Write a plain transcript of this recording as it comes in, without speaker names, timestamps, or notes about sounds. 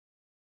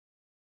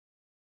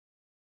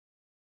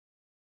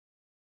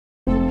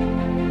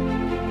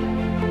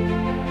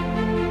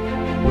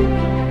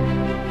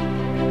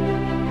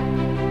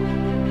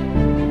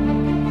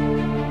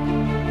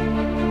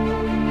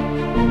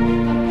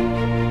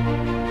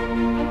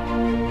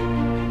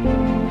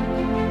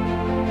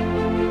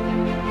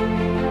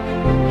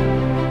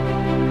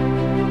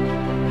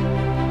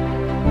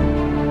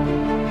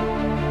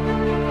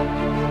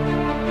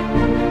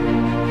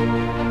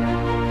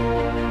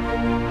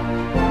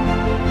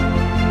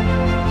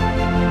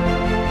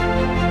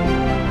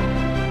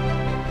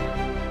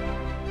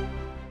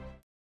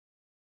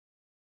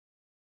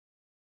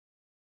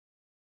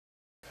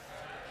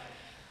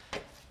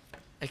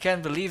I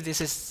can't believe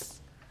this is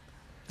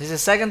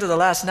second to the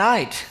last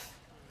night.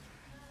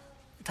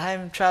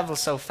 Time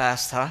travels so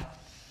fast, huh?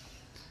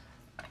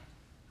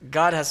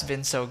 God has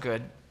been so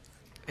good.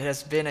 It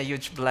has been a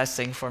huge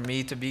blessing for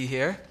me to be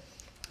here,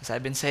 as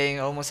I've been saying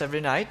almost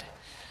every night.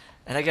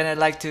 And again, I'd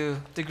like to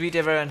greet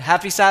everyone.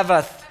 Happy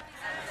Sabbath.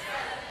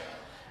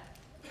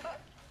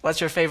 What's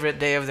your favorite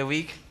day of the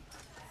week?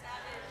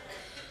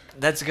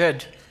 That's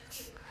good.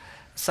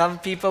 Some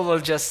people will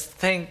just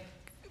think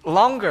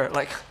longer,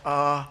 like,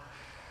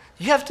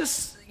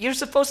 you're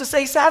supposed to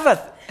say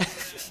Sabbath.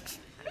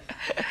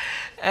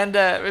 And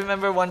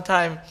remember one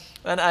time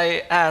when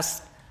I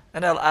asked,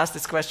 and I'll ask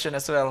this question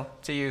as well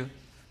to you,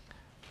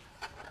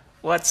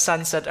 what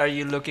sunset are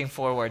you looking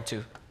forward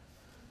to?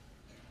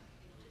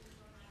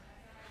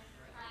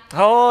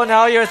 Oh,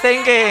 now you're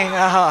thinking.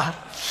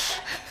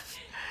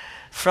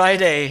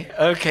 Friday,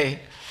 okay.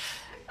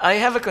 I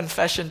have a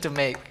confession to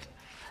make.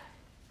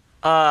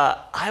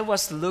 I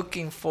was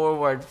looking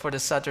forward for the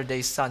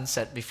Saturday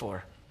sunset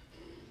before.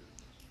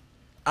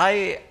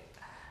 A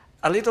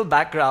little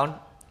background.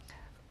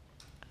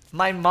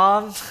 My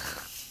mom,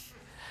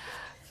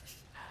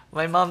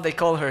 they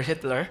call her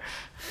Hitler.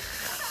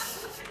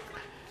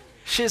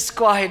 She's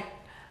quite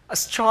a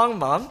strong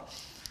mom,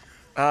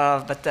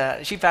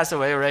 but she passed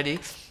away already.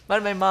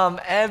 But my mom,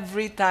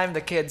 every time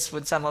the kids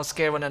would somehow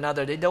scare one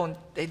another, they don't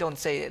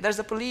say, there's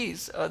the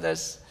police, or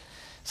there's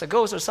a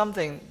ghost or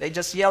something. They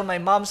just yell my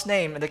mom's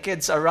name and the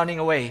kids are running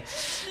away.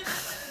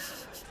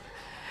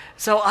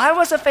 So I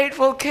was a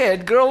faithful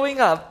kid growing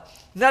up,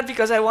 not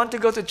because I want to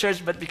go to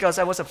church, but because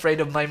I was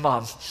afraid of my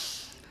mom.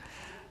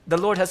 The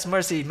Lord has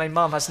mercy, my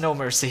mom has no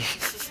mercy.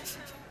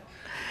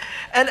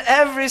 And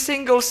every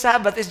single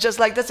Sabbath is just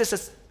like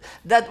this.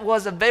 That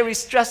was a very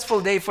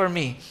stressful day for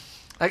me.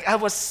 Like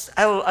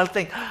I'll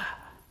think,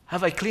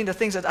 have I cleaned the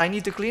things that I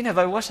need to clean? Have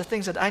I washed the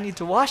things that I need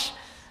to wash?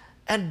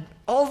 And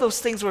all those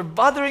things were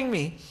bothering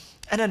me.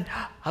 And then,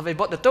 have I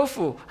bought the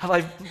tofu? Have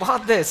I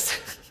bought this?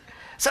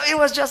 So it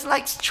was just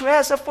like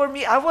stress. So for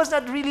me, I was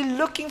not really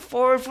looking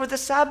forward for the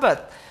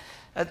Sabbath.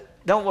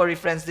 Don't worry,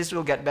 friends, this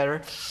will get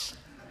better.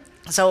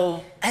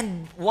 So,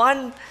 and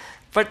one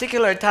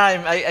particular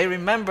time, I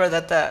remember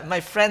that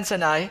my friends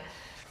and I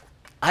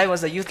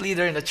was a youth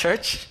leader in the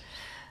church.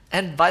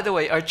 And by the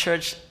way, our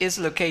church is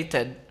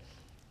located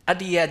at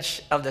the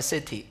edge of the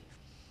city.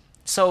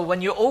 So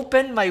when you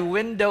open my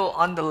window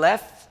on the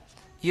left,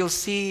 you'll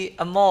see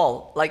a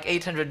mall like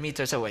 800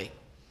 meters away.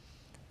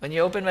 When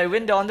you open my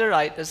window on the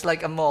right, it's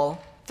like a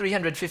mall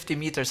 350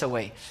 meters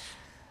away.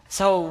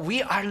 So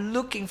we are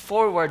looking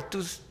forward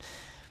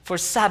for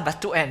Sabbath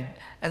to end.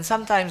 And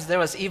sometimes there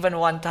was even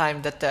one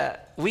time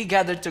that we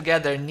gathered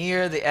together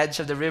near the edge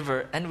of the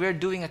river and we're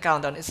doing a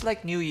countdown. It's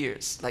like New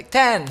Year's, like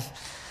 10,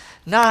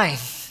 9,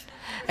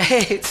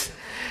 8,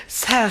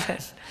 7,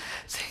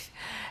 6.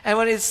 And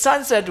when it's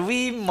sunset,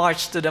 we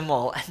march to the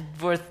mall and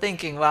we're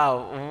thinking,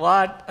 wow,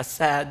 what a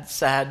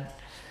sad,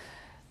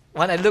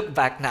 when I look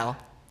back now,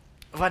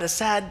 what a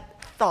sad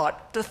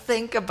thought to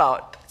think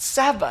about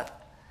Sabbath.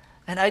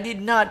 And I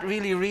did not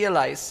really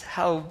realize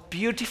how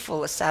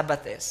beautiful a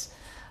Sabbath is.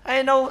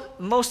 I know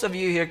most of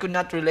you here could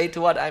not relate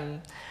to what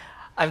I'm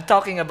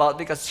talking about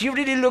because you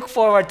really look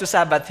forward to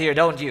Sabbath here,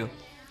 don't you?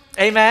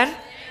 Amen? Amen.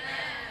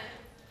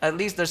 At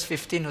least there's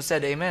 15 who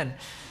said amen.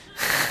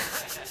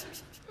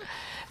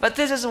 But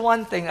this is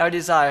one thing, our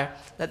desire,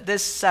 that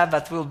this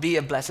Sabbath will be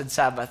a blessed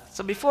Sabbath.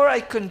 So before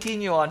I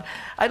continue on,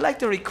 I'd like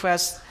to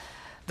request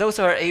those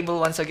who are able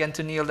once again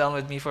to kneel down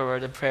with me for a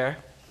word of prayer.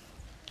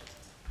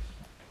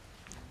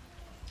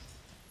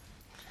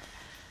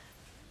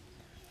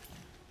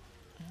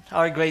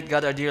 Our great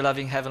God, our dear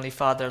loving Heavenly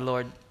Father,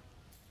 Lord,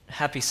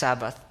 happy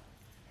Sabbath.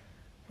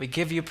 We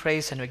give you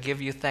praise and we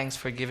give you thanks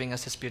for giving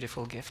us this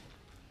beautiful gift.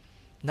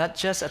 Not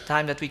just a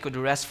time that we could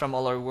rest from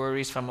all our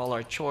worries, from all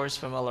our chores,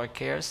 from all our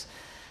cares,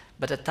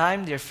 but a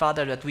time, dear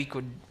Father, that we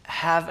could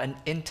have an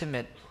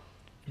intimate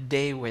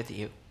day with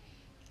you.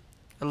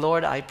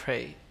 Lord, I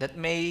pray that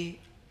may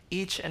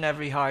each and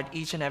every heart,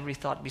 each and every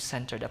thought be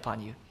centered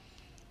upon you.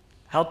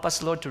 Help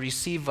us, Lord, to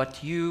receive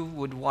what you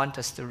would want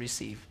us to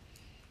receive.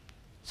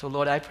 So,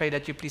 Lord, I pray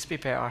that you please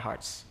prepare our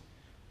hearts,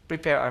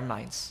 prepare our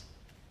minds,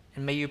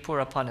 and may you pour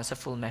upon us a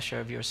full measure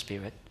of your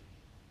Spirit.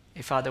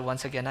 Father,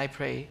 once again, I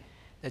pray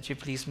that you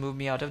please move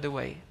me out of the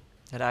way,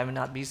 that I will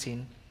not be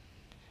seen,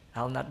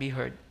 I will not be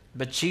heard,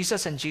 but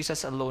Jesus and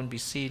Jesus alone be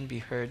seen, be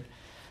heard,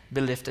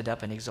 be lifted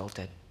up and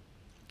exalted.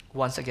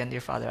 Once again,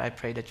 dear Father, I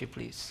pray that you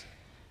please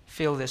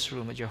fill this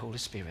room with your Holy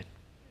Spirit.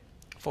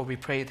 For we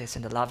pray this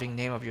in the loving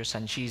name of your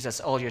Son, Jesus.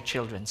 All your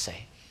children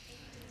say,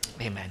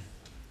 amen.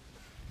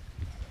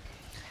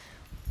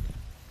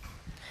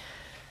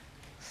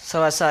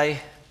 So as I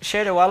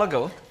shared a while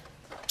ago,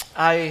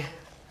 I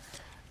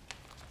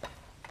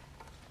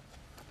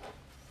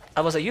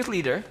was a youth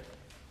leader,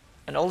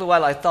 and all the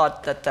while I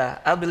thought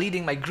that I'll be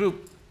leading my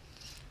group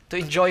to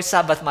enjoy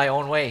Sabbath my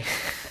own way.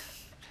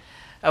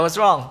 I was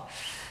wrong.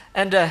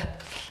 And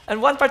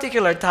one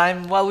particular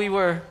time, while we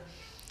were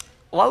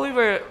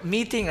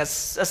meeting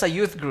as a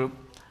youth group,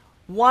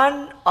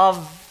 one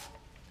of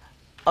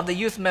of the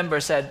youth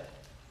members said,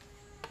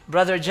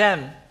 Brother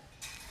Jem,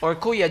 or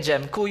Kuya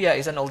Jem, Kuya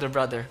is an older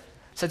brother,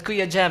 said,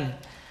 Kuya Jem,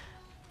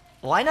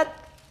 why not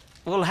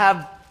we'll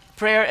have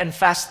prayer and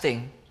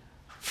fasting?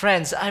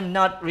 Friends, I'm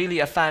not really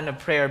a fan of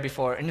prayer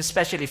before, and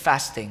especially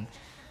fasting.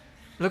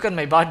 Look at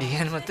my body,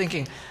 and I'm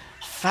thinking,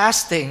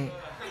 fasting?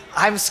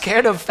 I'm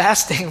scared of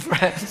fasting,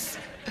 friends.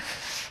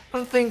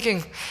 I'm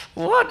thinking,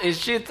 what is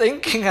she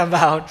thinking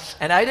about?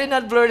 And I did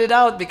not blurt it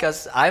out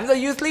because I'm the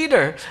youth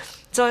leader.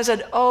 So I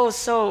said, oh,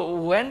 so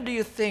when do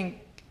you think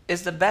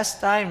is the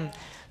best time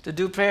to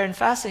do prayer and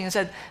fasting? I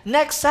said,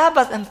 next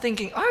Sabbath. I'm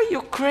thinking, are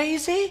you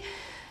crazy?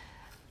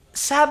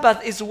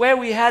 Sabbath is where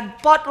we had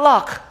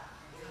potluck.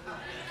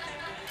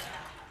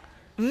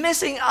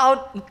 Missing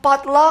out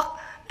potluck.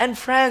 And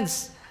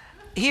friends,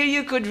 here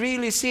you could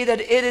really see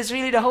that it is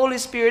really the Holy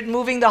Spirit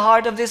moving the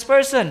heart of this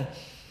person.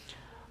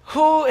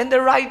 Who in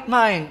the right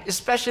mind,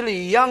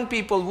 especially young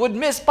people, would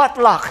miss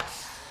potluck?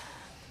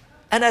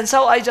 And then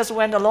so I just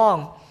went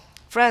along.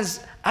 Friends,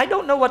 I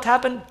don't know what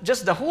happened.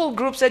 Just the whole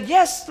group said,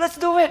 yes, let's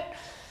do it.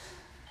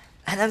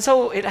 And then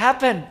so it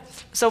happened.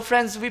 So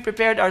friends, we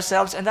prepared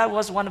ourselves, and that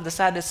was one of the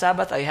saddest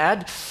Sabbath I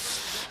had.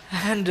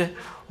 And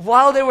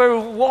while they were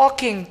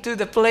walking to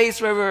the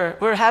place where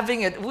we're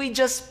having it, we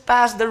just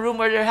passed the room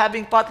where they're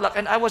having potluck,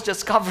 and I was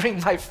just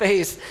covering my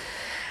face.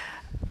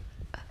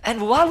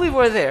 And while we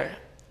were there,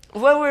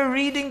 while we're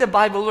reading the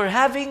Bible, we're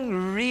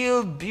having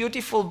real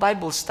beautiful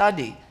Bible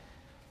study,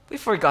 we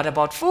forgot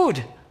about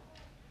food.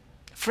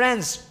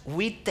 Friends,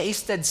 we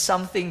tasted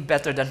something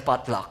better than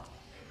potluck.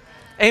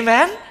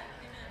 Amen?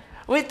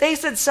 We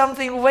tasted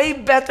something way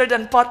better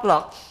than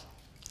potluck.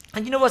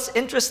 And you know what's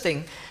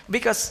interesting?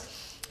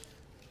 Because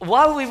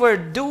while we were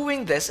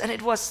doing this, and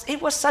it was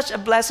such a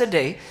blessed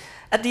day,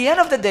 at the end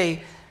of the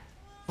day,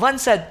 one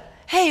said,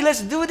 hey,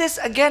 let's do this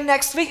again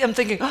next week. I'm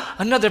thinking, oh,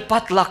 another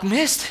potluck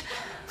missed.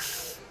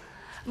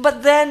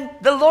 But then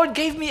the Lord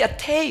gave me a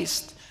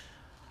taste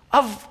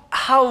of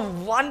how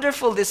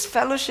wonderful this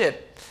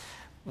fellowship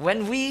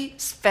when we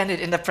spend it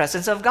in the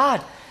presence of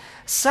God.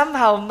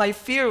 Somehow my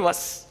fear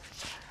was,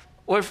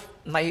 or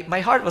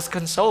my heart was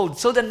consoled.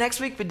 So the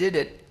next week we did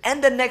it,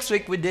 and the next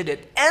week we did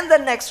it, and the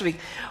next week.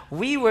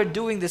 We were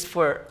doing this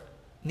for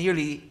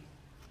nearly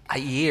a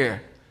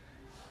year.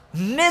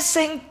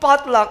 Missing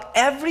potluck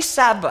every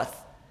Sabbath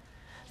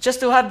just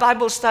to have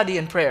Bible study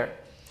and prayer.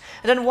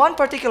 And then one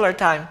particular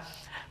time,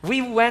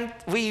 we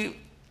went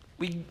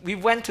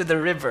to the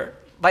river.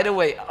 By the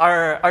way,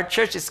 our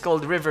church is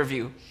called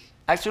Riverview.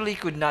 Actually,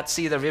 could not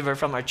see the river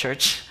from our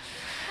church.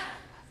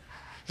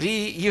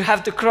 You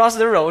have to cross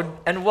the road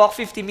and walk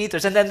 50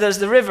 meters, and then there's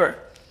the river.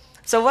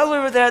 So while we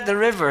were there at the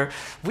river,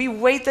 we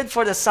waited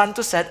for the sun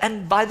to set.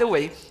 And by the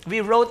way,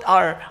 we wrote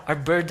our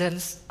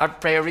burdens, our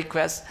prayer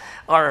requests,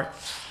 our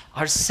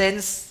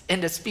sins in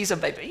this piece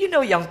of paper. You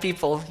know, young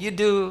people, you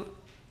do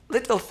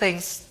little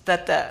things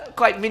that are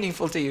quite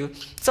meaningful to you.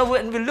 So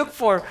when we looked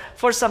for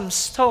some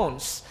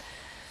stones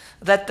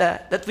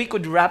that we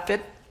could wrap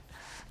it,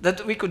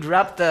 that we could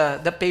wrap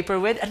the paper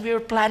with, and we were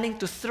planning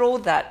to throw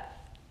that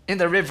in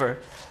the river.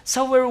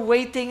 So we're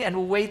waiting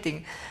and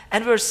waiting,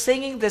 and we're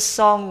singing this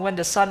song when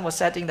the sun was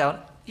setting down.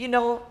 You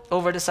know,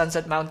 Over the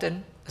Sunset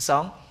Mountain, a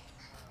song?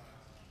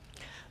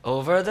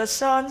 Over the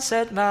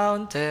sunset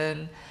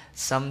mountain,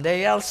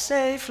 someday I'll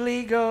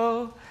safely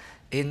go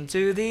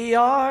into the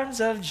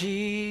arms of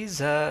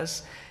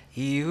Jesus,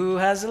 He who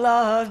has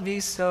loved me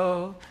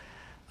so.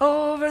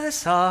 Over the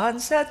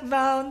sunset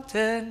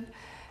mountain,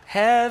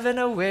 heaven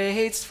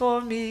awaits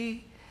for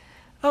me.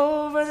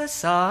 Over the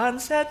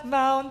sunset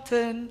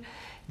mountain,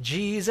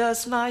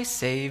 Jesus my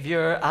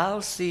Savior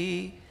I'll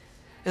see.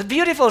 It's a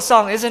beautiful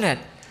song, isn't it?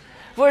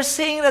 We're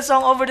singing the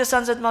song Over the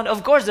Sunset Mountain.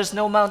 Of course, there's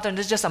no mountain,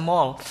 there's just a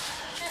mall.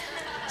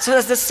 So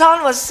as the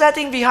sun was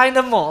setting behind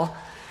the mall,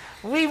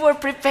 we were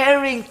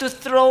preparing to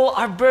throw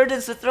our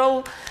burdens, to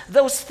throw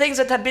those things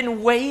that had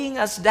been weighing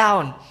us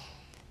down in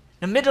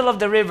the middle of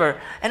the river.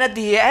 And at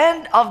the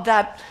end of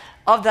that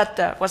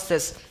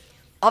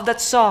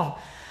song,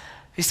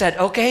 we said,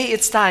 okay,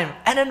 it's time.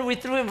 And then we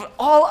threw in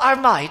all our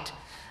might.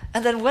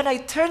 And then when I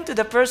turned to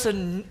the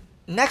person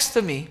next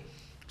to me,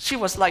 she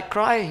was like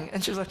crying.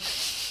 And she was like,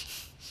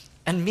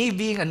 and me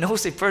being a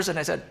nosy person,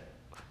 I said,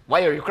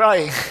 why are you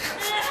crying?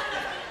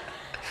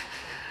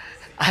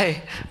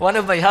 One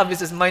of my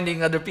hobbies is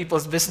minding other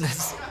people's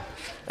business.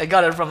 I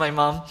got it from my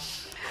mom.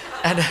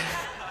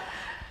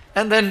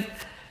 And then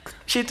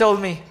she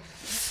told me,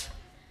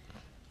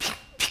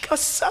 because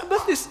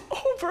Sabbath is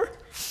over.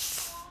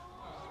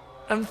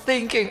 I'm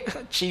thinking,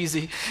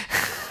 cheesy.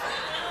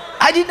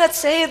 I did not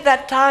say it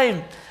that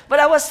time, but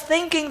I was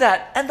thinking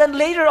that. And then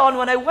later on,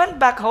 when I went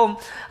back home,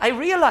 I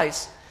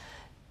realized,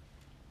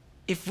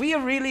 if we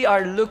really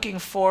are looking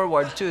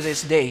forward to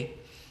this day,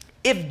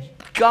 if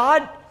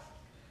God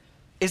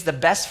is the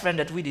best friend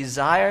that we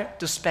desire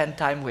to spend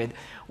time with,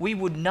 we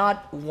would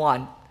not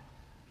want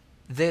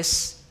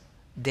this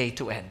day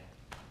to end.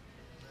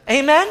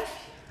 Amen?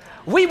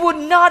 We would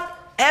not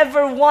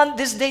ever want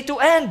this day to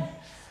end.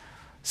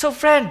 So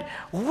friend,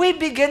 we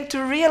begin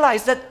to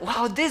realize that,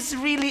 wow, this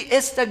really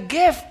is the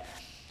gift.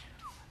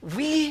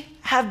 we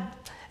have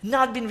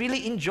not been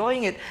really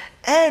enjoying it.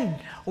 And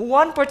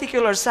one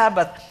particular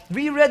Sabbath,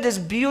 we read this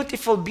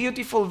beautiful,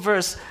 beautiful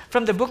verse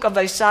from the book of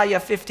Isaiah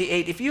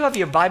 58. If you have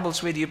your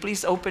Bibles with you,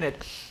 please open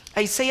it.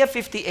 Isaiah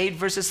 58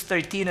 verses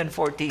 13 and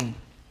 14.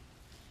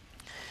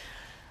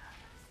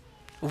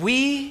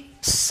 We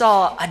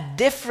saw a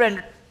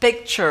different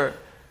picture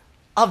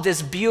of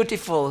this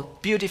beautiful,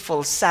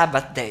 beautiful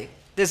Sabbath day,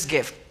 this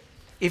gift.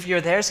 If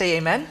you're there, say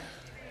amen.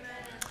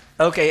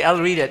 Okay,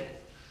 I'll read it.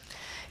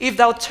 If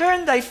thou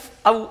turn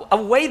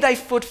away thy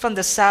foot from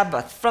the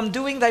Sabbath, from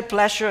doing thy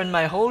pleasure in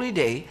my holy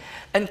day,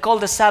 and call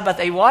the Sabbath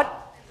a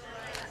what?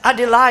 A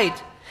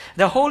delight.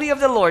 The holy of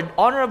the Lord,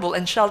 honorable,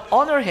 and shalt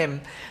honor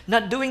him,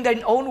 not doing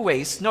thine own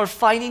ways, nor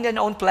finding thine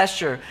own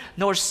pleasure,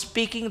 nor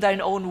speaking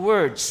thine own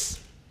words.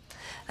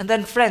 And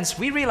then, friends,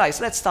 we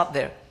realize, let's stop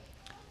there.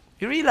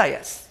 We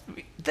realize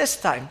this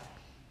time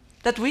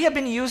that we have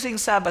been using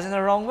Sabbath in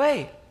the wrong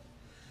way.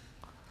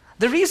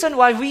 The reason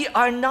why we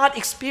are not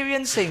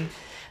experiencing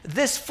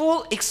this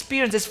full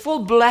experience, this full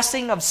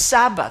blessing of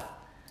Sabbath,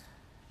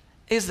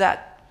 is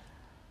that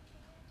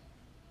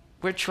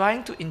we're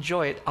trying to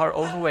enjoy it our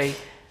own way,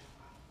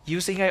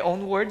 using our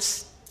own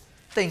words,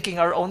 thinking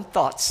our own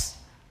thoughts,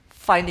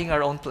 finding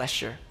our own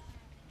pleasure.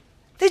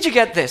 Did you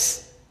get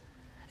this?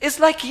 It's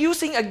like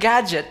using a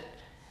gadget,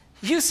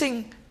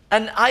 using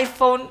an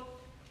iPhone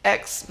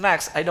X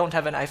Max. I don't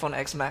have an iPhone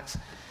X Max.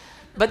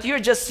 But you're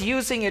just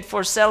using it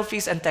for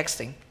selfies and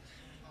texting.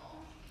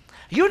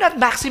 You're not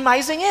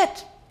maximizing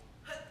it.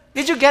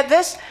 Did you get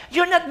this?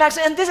 You're not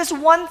maximizing. And this is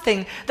one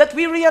thing that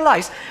we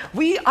realize.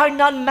 We are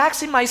not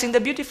maximizing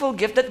the beautiful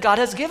gift that God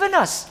has given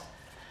us.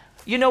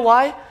 You know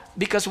why?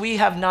 Because we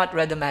have not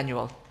read the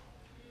manual.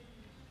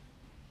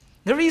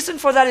 The reason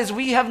for that is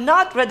we have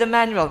not read the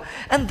manual.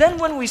 And then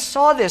when we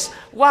saw this,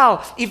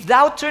 wow, if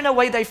thou turn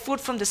away thy foot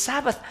from the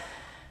Sabbath,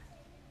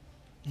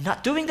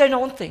 not doing thine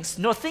own things,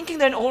 nor thinking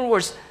thine own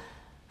words,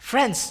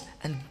 friends,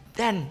 and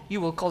then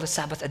you will call the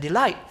Sabbath a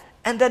delight.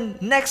 And then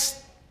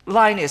next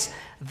line is,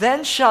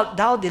 then shalt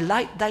thou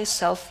delight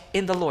thyself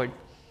in the Lord.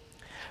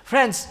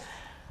 Friends,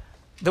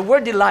 the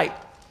word delight,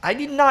 I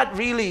did not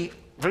really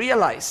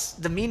realize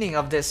the meaning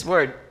of this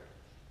word.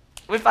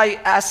 If I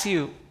ask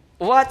you,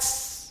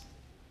 what's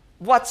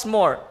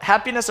more,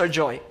 happiness or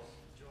joy?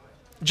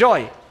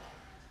 Joy.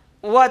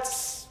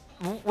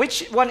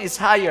 Which one is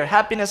higher,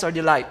 happiness or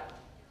delight?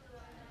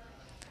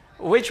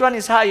 Which one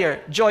is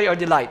higher, joy or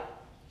delight?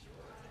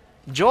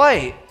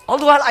 Joy.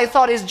 Although I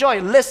thought it's joy.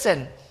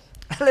 Listen.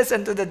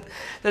 Listen to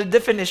the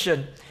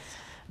definition.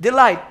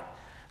 Delight.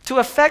 To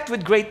affect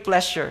with great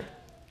pleasure.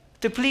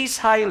 To please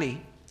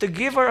highly. To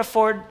give or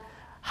afford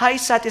high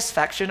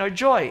satisfaction or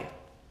joy.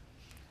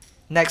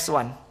 Next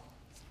one.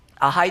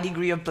 A high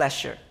degree of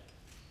pleasure.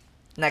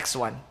 Next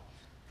one.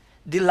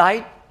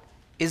 Delight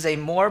is a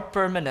more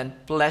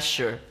permanent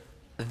pleasure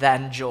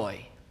than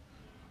joy.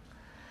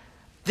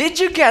 Did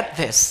you get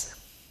this?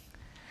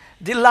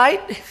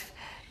 Delight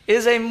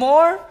is a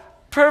more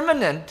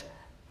permanent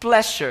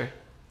pleasure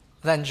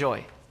than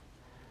joy.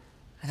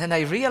 And then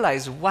I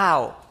realized,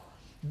 wow,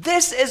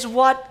 this is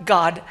what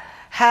God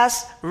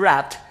has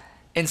wrapped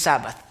in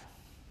Sabbath.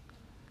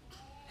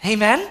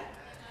 Amen?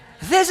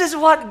 This is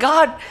what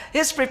God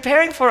is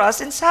preparing for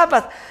us in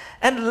Sabbath.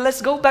 And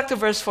let's go back to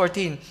verse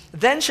 14.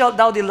 Then shalt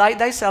thou delight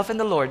thyself in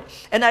the Lord,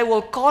 and I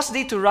will cause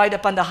thee to ride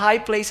upon the high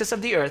places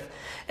of the earth,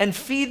 and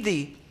feed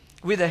thee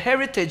with the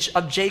heritage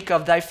of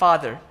Jacob thy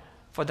father,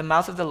 for the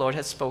mouth of the Lord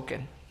has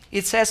spoken.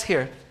 It says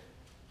here,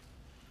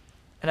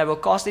 and I will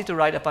cause thee to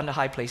ride upon the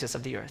high places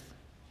of the earth.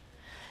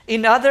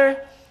 In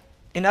other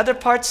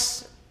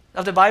parts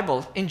of the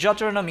Bible, in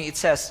Deuteronomy, it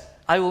says,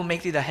 I will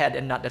make thee the head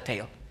and not the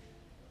tail.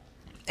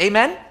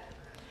 Amen?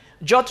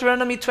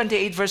 Deuteronomy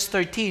 28 verse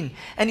 13.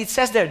 And it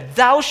says there,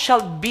 thou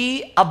shalt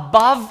be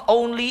above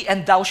only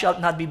and thou shalt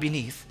not be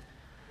beneath.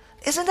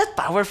 Isn't that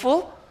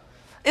powerful?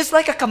 It's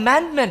like a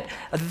commandment.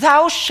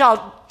 Thou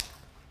shalt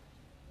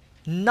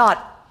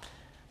not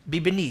be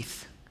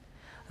beneath.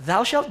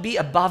 Thou shalt be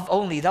above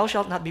only. Thou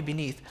shalt not be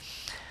beneath.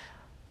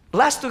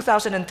 Last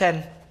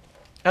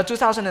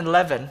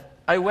 2011,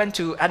 I went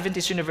to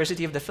Adventist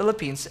University of the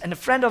Philippines, and a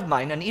friend of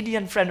mine, an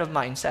Indian friend of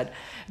mine, said,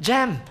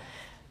 Jam,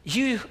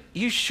 you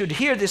should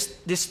hear this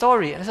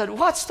story. And I said,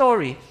 what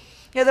story?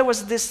 Yeah, there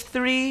was this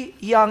 3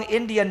 young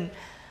Indian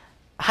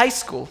high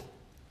school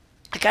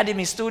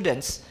academy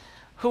students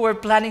who were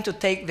planning to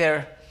take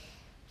their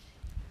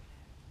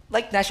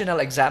national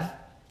exam.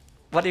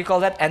 What do you call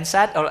that?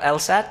 NSAT or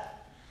LSAT?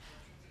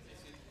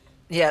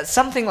 Yeah,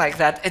 something like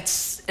that.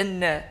 It's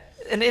in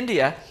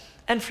India.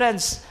 And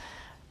friends,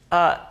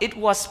 it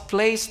was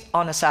placed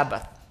on a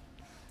Sabbath.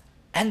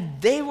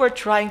 And they were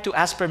trying to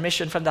ask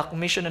permission from the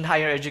Commission on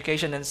Higher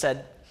Education and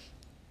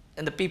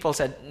the people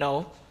said,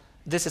 no,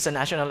 this is a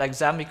national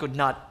exam. We could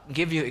not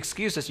give you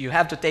excuses. You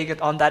have to take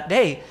it on that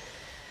day.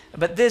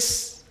 But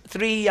these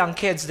 3 young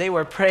kids, they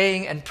were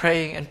praying and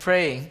praying and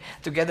praying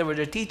together with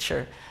their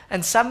teacher.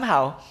 And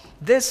somehow,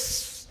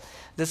 these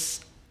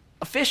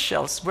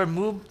officials were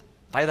moved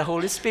by the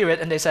Holy Spirit,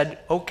 and they said,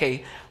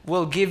 okay,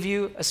 we'll give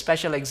you a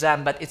special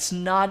exam, but it's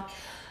not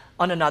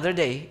on another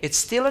day. It's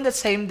still on the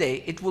same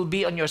day. It will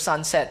be on your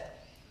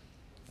sunset.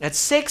 At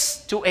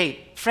 6 to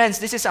 8. Friends,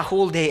 this is a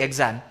whole day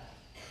exam.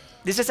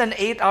 This is an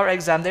 8-hour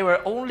exam. They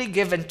were only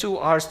given 2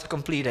 hours to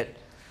complete it.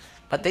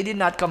 But they did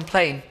not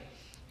complain.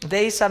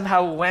 They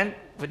somehow went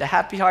with a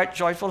happy heart,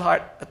 joyful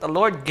heart, that the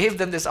Lord gave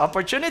them this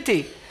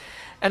opportunity.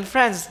 And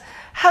friends,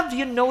 have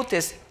you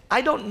noticed,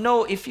 I don't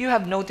know if you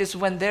have noticed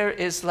when there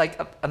is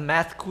like a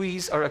math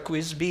quiz or a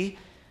quiz bee,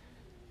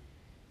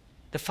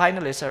 the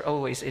finalists are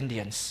always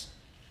Indians.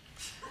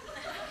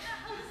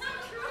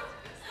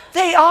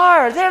 They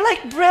are. They're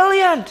like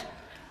brilliant.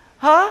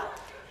 Huh?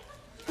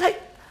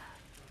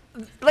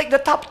 Like the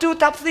top 2,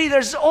 top 3,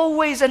 there's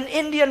always an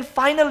Indian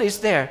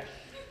finalist there.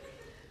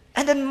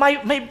 And then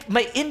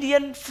my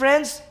Indian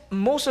friends,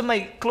 most of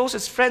my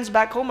closest friends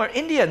back home are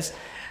Indians.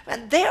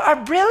 And they are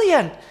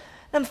brilliant.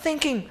 I'm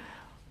thinking,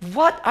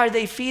 what are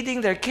they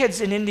feeding their kids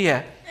in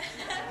India?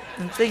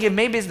 I'm thinking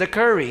maybe it's the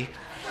curry.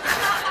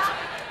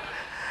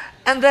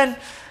 And then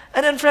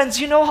friends,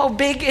 you know how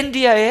big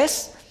India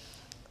is?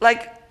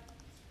 Like,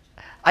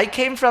 I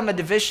came from a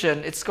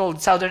division, it's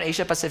called Southern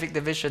Asia Pacific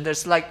Division.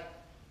 There's like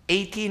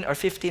 18 or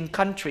 15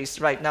 countries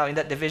right now in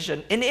that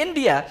division. In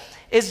India,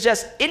 it's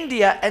just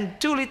India and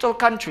 2 little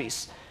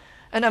countries.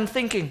 And I'm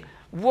thinking,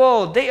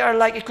 whoa, they are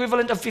like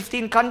equivalent of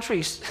 15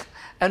 countries.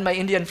 And my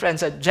Indian friend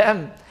said,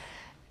 Jem,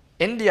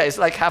 India is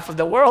like half of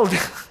the world.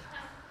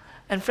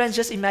 And friends,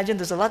 just imagine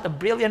there's a lot of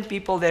brilliant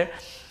people there.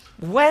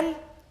 When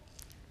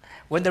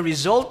the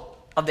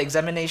result of the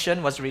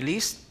examination was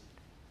released,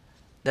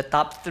 the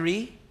top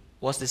 3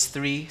 was these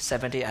 3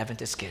 Seventh-day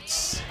Adventist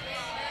kids.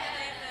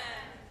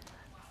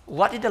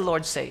 What did the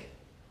Lord say?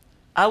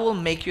 I will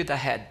make you the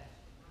head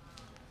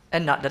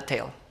and not the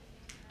tail.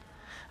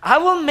 I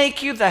will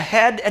make you the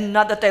head and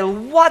not the tail.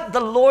 What the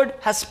Lord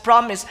has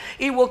promised,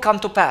 it will come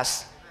to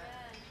pass.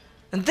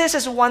 And this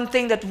is one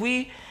thing that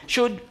we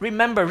should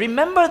remember.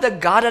 Remember the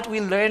God that we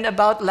learned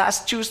about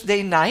last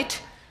Tuesday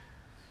night?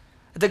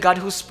 The God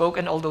who spoke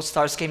and all those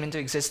stars came into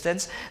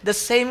existence. The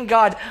same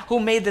God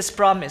who made this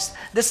promise.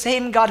 The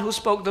same God who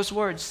spoke those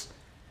words.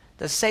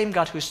 The same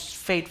God who is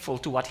faithful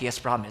to what He has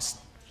promised.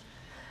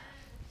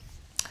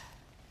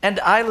 And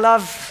I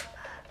love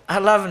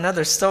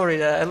another story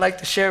that I'd like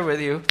to share with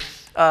you.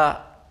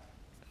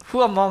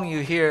 Who among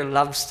you here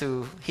loves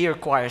to hear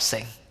choir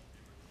sing?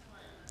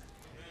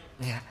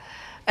 Yeah.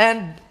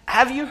 And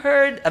have you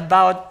heard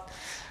about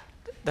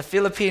the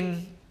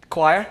Philippine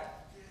choir?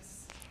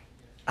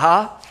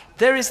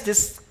 There is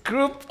this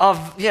group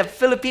of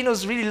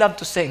Filipinos really love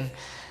to sing.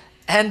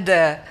 And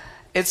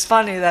it's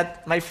funny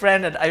that my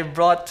friend that I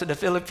brought to the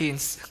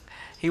Philippines,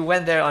 he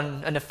went there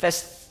on a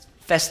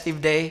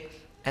festive day,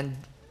 and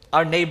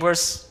our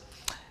neighbors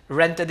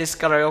rented this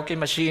karaoke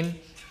machine,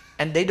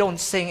 and they don't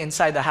sing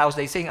inside the house,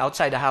 they sing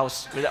outside the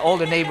house where all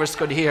the neighbors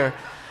could hear.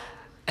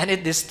 And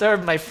it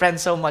disturbed my friend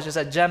so much. I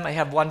said, Jem, I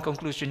have one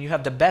conclusion. You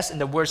have the best and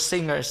the worst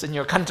singers in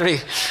your country.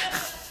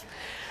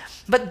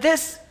 But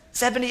this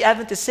 70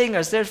 Adventist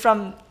singers, they're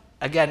from,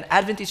 again,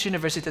 Adventist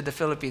University of the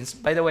Philippines.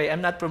 By the way,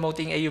 I'm not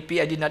promoting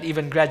AUP. I did not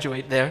even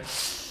graduate there.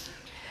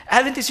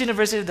 Adventist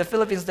University of the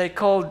Philippines, they're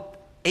called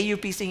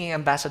AUP Singing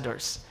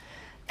Ambassadors.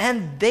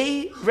 And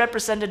they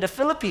represented the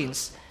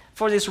Philippines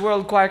for this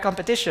World Choir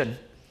Competition.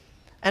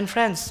 And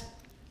friends,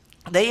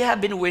 they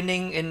have been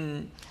winning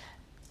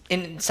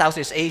in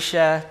Southeast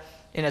Asia,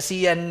 in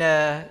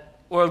ASEAN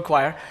World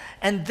Choir.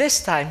 And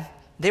this time,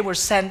 they were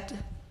sent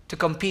to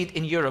compete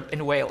in Europe,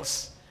 in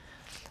Wales.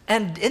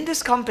 And in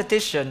this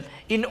competition,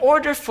 in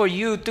order for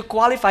you to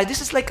qualify,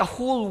 this is like a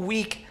whole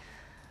week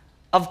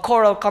of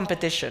choral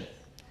competition.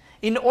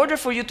 In order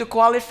for you to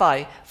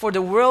qualify for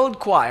the World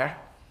Choir,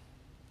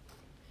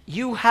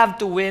 you have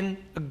to win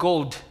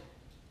gold.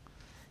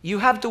 You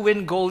have to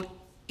win gold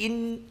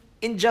in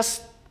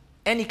just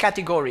any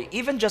category,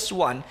 even just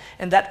one,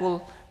 and that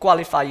will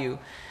qualify you.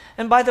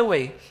 And by the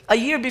way, a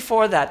year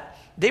before that,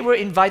 they were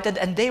invited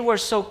and they were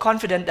so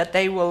confident that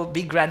they will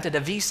be granted a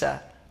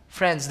visa.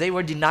 Friends, they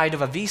were denied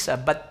of a visa,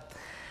 but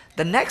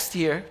the next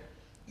year,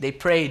 they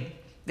prayed.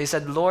 They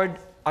said, Lord,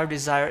 our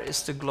desire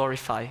is to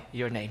glorify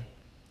your name.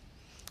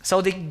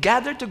 So they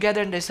gathered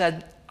together and they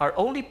said, our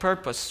only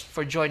purpose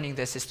for joining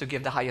this is to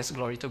give the highest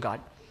glory to God.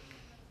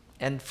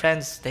 And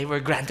friends, they were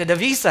granted a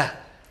visa.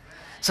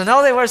 So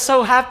now they were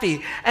so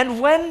happy.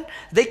 And when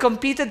they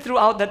competed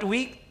throughout that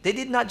week, they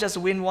did not just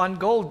win 1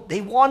 gold.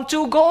 They won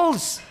 2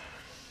 golds.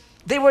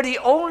 They were the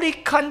only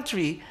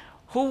country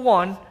who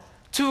won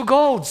 2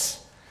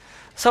 golds.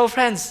 So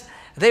friends,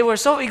 they were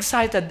so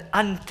excited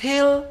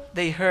until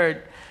they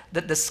heard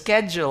that the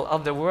schedule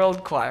of the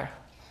World Choir,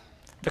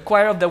 the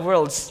Choir of the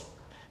Worlds,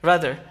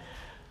 rather,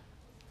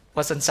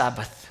 was on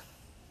Sabbath.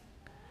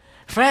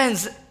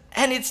 Friends,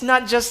 and it's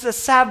not just the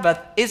Sabbath,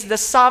 it's the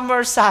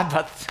summer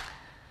Sabbath.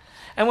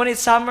 And when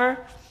it's summer,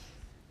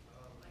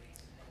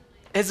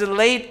 it's a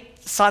late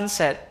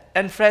sunset.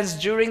 And friends,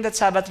 during that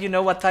Sabbath, you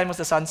know what time was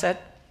the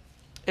sunset?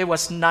 It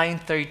was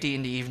 9:30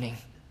 in the evening.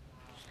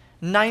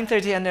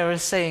 9:30, and they were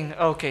saying,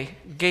 okay,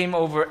 game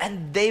over.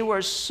 And they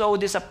were so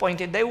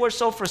disappointed. They were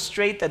so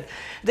frustrated.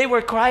 They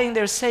were crying.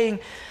 They're saying,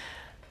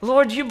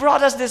 Lord, you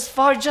brought us this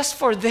far just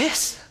for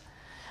this.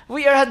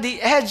 We are at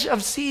the edge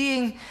of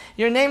seeing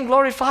your name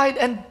glorified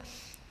and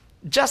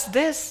just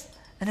this.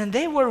 And then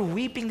they were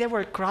weeping, they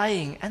were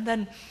crying. And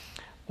then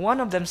one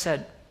of them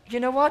said, you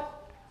know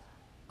what?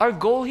 Our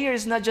goal here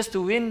is not just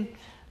to win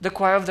the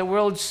Choir of the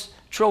World's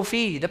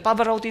trophy, the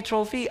Pavarotti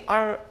trophy.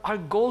 Our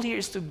goal here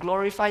is to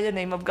glorify the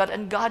name of God.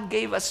 And God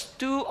gave us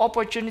 2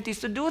 opportunities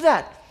to do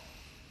that.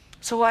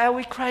 So why are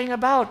we crying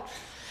about?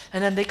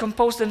 And then they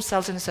composed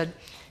themselves and said,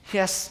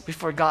 yes, we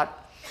forgot.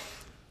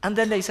 And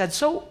then they said,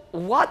 so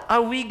what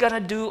are we going to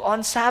do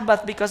on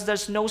Sabbath? Because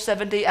there's no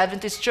Seventh-day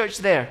Adventist church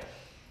there.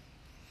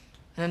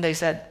 And then they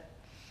said,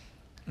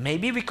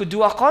 maybe we could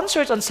do a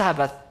concert on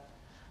Sabbath.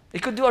 We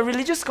could do a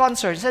religious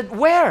concert. I said,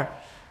 where? I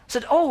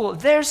said, oh,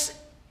 there's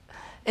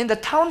in the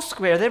town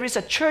square, there is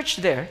a church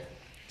there.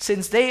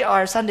 Since they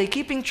are Sunday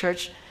keeping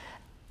church,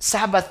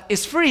 Sabbath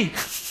is free.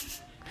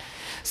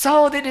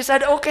 So they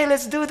decided, okay,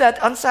 let's do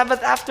that on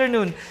Sabbath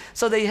afternoon.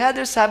 So they had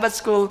their Sabbath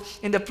school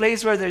in the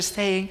place where they're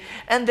staying,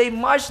 and they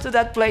marched to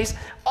that place,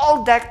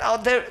 all decked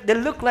out there. They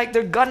look like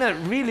they're gonna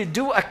really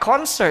do a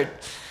concert.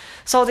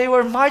 So they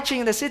were marching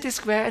in the city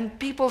square, and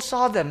people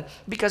saw them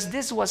because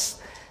this was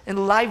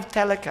in live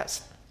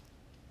telecast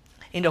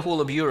in the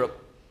whole of Europe.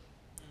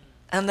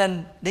 And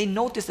then they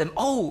noticed them.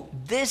 Oh,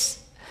 this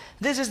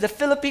is the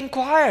Philippine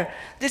choir.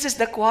 This is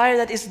the choir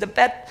that is the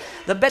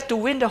bet to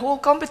win the whole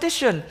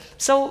competition.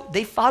 So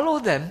they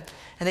followed them,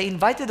 and they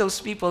invited those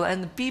people,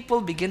 and the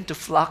people began to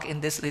flock in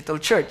this little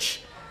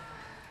church.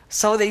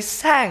 So they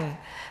sang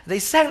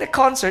the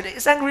concert, they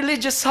sang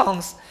religious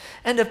songs.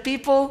 And the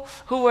people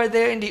who were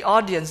there in the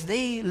audience,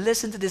 they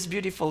listened to these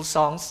beautiful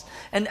songs.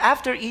 And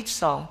after each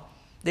song,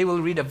 they will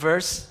read a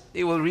verse,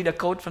 they will read a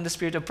quote from the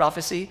Spirit of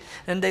Prophecy,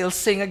 and they'll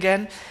sing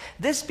again.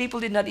 These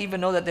people did not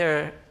even know that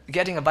they're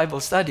getting a Bible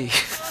study.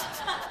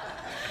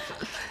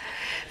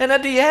 And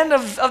at the end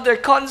of their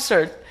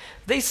concert,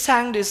 they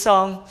sang this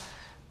song,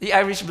 the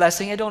Irish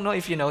Blessing. I don't know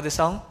if you know the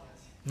song.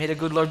 May the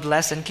good Lord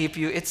bless and keep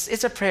you.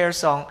 It's a prayer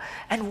song.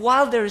 And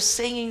while they're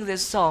singing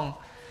this song,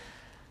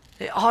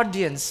 the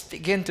audience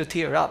began to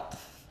tear up.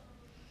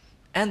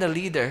 And the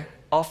leader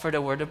offered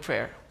a word of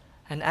prayer.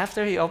 And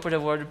after he offered a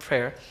word of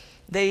prayer,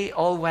 they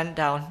all went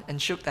down and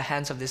shook the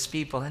hands of these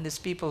people. And these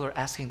people were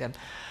asking them,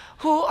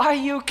 who are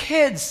you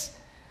kids?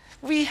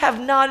 We have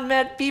not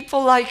met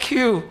people like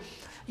you.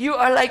 You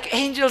are like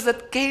angels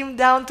that came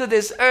down to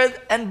this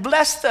earth and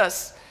blessed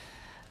us.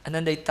 And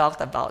then they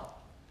talked about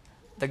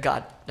the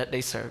God that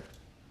they serve.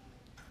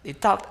 They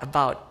talked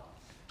about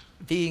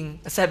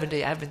being a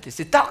Seventh-day Adventist.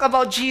 They talked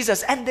about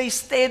Jesus, and they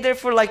stayed there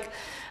for like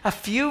a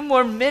few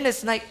more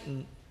minutes, like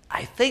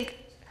I think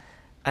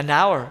an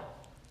hour,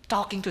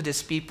 talking to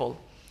these people.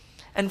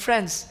 And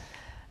friends,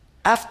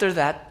 after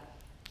that,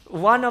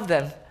 one of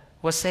them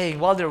was saying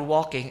while they're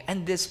walking,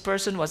 and this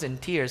person was in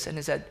tears, and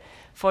he said,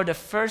 for the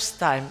first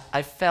time,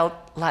 I felt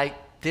like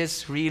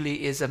this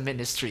really is a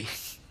ministry.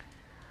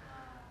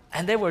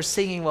 And they were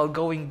singing while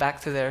going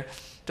back to their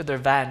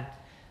van.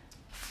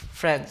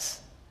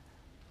 Friends,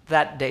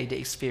 that day they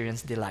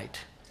experienced delight.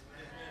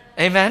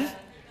 Amen?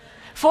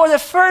 For the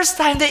first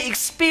time, they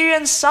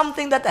experienced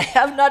something that they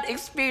have not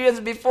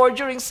experienced before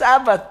during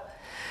Sabbath.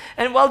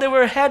 And while they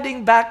were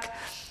heading back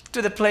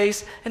to the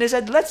place, and they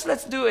said,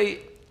 let's do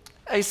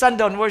a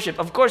sundown worship.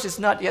 Of course, it's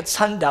not yet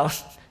sundown.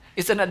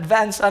 It's an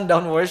advanced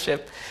sundown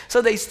worship.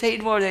 So they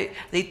stayed more.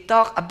 They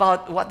talked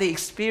about what they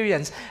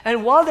experienced.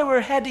 And while they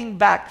were heading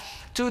back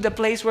to the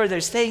place where they're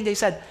staying, they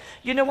said,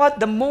 you know what?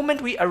 The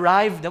moment we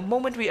arrive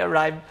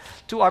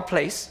to our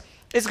place,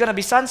 it's going to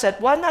be sunset.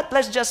 Why not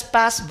let's just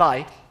pass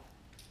by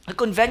a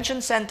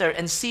convention center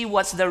and see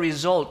what's the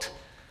result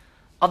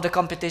of the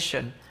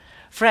competition.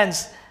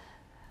 Friends,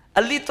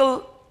 a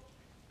little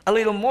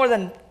more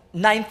than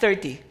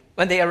 9:30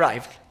 when they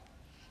arrived.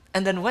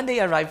 And then when they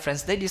arrived,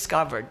 friends, they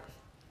discovered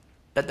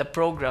that the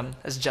program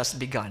has just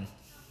begun.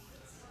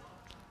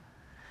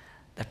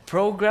 The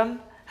program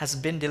has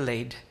been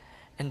delayed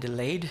and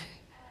delayed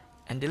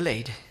and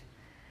delayed.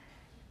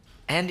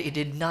 And it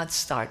did not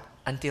start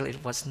until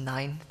it was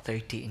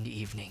 9:30 in the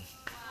evening.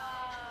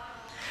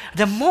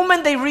 The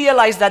moment they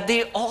realized that,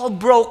 they all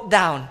broke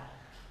down.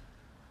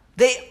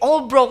 They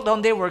all broke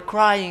down. They were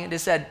crying. They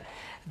said,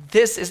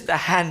 this is the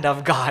hand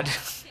of God.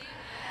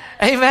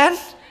 Amen?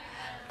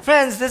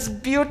 Friends, this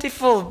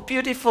beautiful,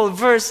 beautiful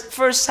verse,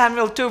 1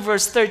 Samuel 2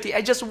 verse 30.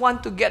 I just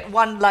want to get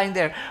one line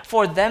there.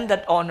 For them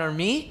that honor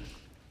me,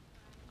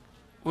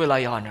 will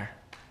I honor.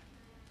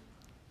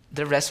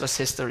 The rest was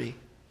history.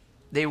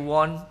 They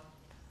won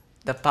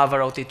the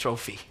Pavarotti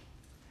trophy.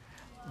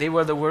 They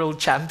were the world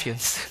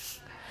champions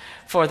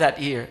for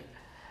that year.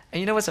 And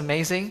you know what's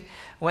amazing?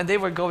 When they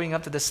were going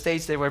up to the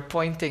stage, they were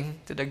pointing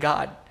to the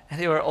God, and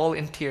they were all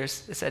in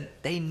tears. They said,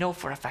 they know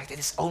for a fact it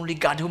is only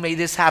God who made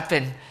this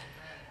happen.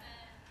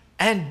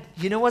 And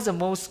you know what's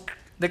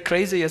the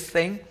craziest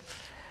thing?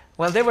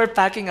 While they were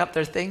packing up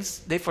their things,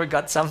 they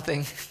forgot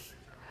something.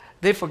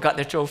 They forgot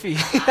their trophy.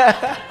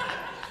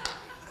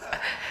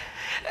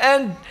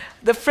 And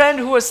The friend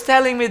who was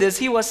telling me this,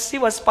 he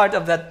was part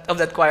of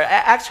that choir.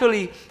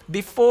 Actually,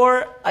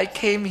 before I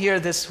came here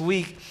this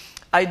week,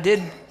 I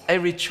did a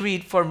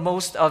retreat for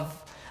most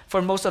of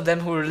them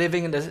who are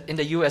living in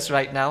the U.S.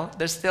 right now.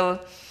 They're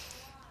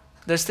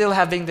still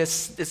having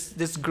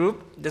this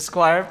group, this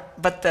choir,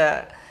 but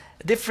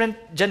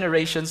different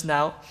generations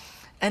now.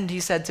 And he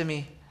said to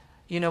me,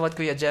 "You know what,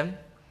 Kuya Jem?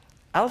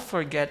 I'll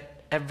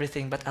forget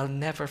everything, but I'll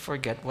never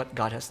forget what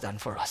God has done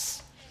for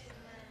us."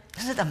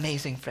 Isn't it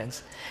amazing,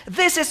 friends?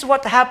 This is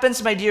what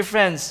happens, my dear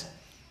friends,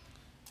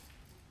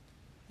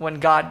 when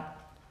God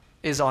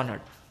is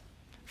honored.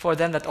 For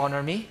them that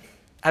honor me,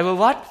 I will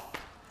what?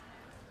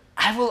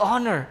 I will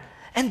honor.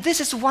 And this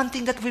is one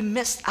thing that we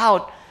missed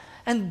out.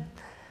 And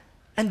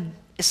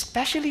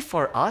especially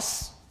for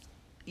us,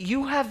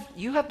 you have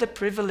the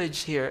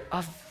privilege here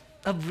of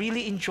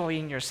really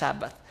enjoying your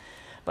Sabbath.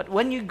 But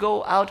when you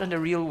go out in the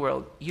real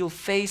world, you'll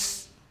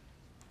face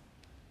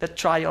the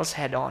trials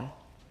head on.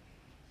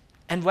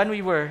 And when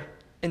we were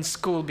in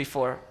school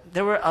before,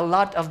 there were a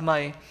lot of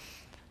my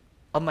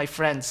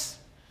friends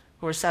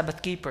who were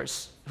Sabbath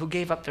keepers who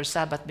gave up their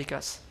Sabbath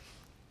because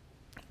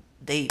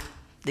they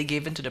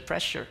gave in to the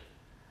pressure.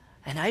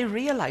 And I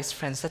realized,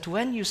 friends, that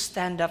when you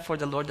stand up for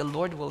the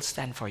Lord will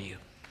stand for you.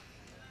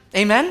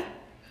 Amen?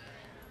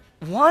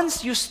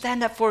 Once you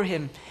stand up for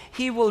Him,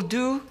 He will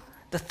do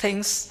the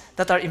things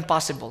that are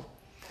impossible.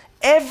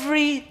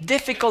 Every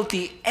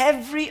difficulty,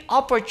 every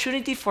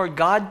opportunity for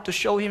God to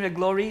show Him the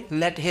glory,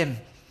 let Him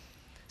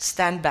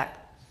stand back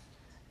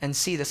and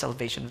see the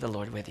salvation of the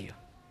Lord with you.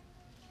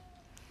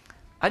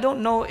 I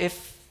don't know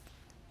if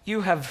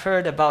you have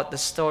heard about the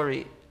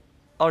story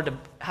or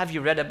have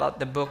you read about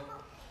the book,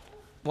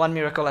 One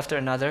Miracle After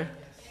Another?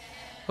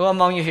 Who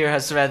among you here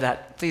has read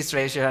that? Please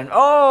raise your hand.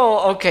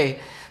 Oh, okay.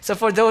 So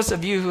for those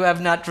of you who have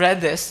not read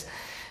this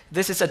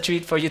is a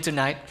treat for you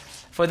tonight.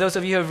 For those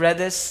of you who have read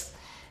this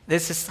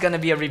is going to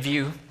be a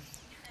review.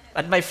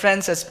 But my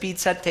friend says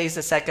pizza tastes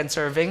the second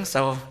serving,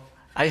 so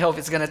I hope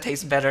it's going to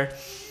taste better.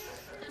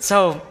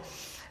 So,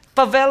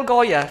 Pavel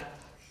Goya.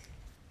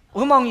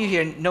 Who among you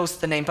here knows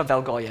the name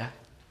Pavel Goya?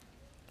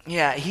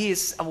 Yeah, he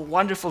is a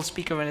wonderful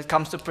speaker when it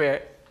comes to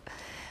prayer.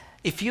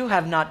 If you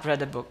have not read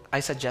the book,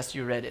 I suggest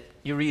you read it.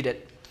 You read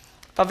it.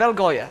 Pavel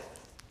Goya,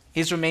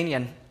 he's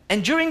Romanian.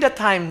 And during the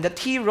time that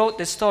he wrote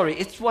this story,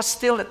 it was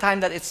still the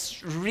time that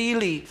it's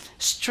really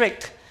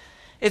strict.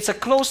 It's a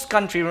closed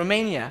country,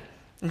 Romania,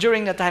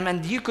 during that time,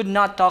 and you could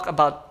not talk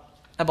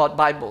about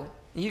Bible.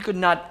 You could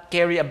not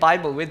carry a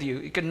Bible with you.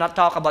 You could not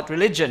talk about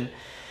religion.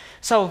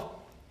 So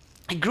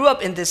he grew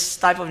up in this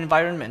type of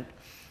environment.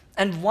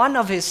 And one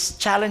of his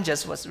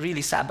challenges was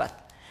really Sabbath,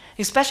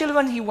 especially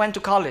when he went to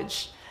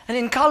college. And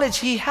in college,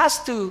 he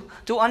has to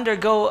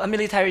undergo a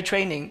military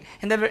training.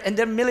 In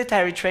the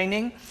military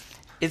training,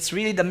 it's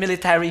really the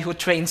military who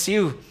trains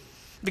you.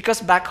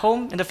 Because back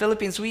home in the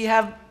Philippines, we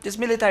have this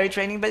military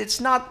training, but it's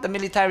not the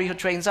military who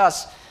trains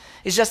us.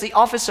 It's just the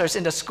officers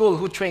in the school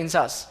who trains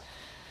us.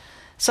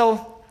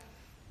 So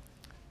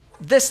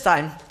this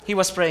time, he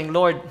was praying,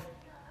 "Lord,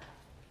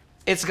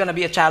 it's going to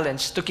be a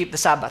challenge to keep the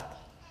Sabbath.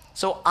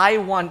 So I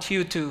want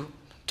you to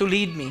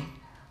lead me.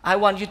 I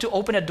want you to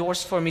open the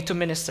doors for me to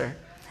minister."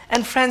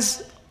 And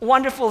friends,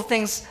 wonderful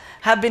things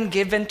have been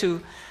given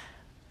to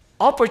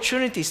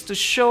opportunities to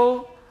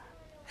show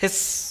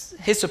his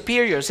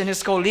superiors and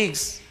his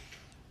colleagues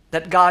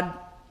that God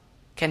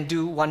can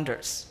do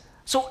wonders.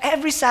 So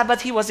every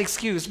Sabbath he was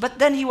excused, but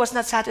then he was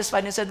not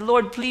satisfied and said,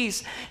 "Lord,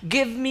 please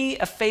give me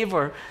a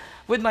favor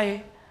with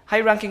my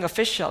high-ranking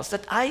officials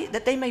that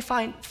they may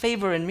find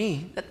favor in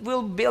me, that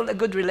we'll build a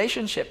good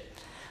relationship."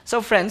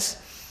 So friends,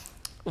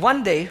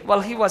 one day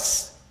while he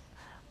was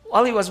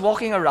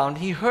walking around,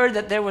 he heard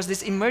that there was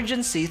this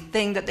emergency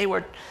thing that they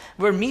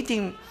were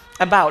meeting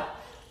about.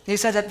 He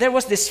said that there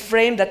was this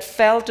frame that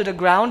fell to the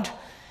ground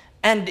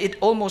and it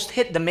almost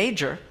hit the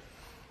major.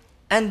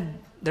 And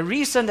the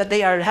reason that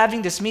they are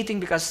having this meeting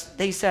because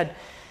they said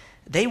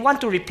they want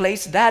to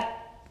replace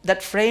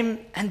that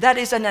frame, and that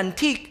is an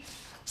antique.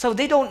 So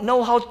they don't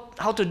know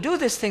how to do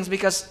these things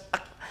because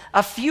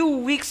a few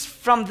weeks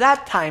from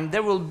that time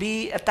there will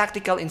be a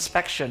tactical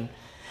inspection.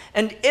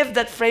 And if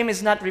that frame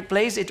is not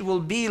replaced, it will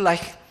be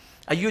like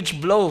a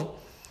huge blow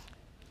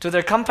to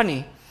their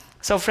company.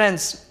 So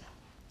friends,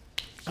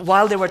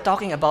 while they were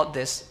talking about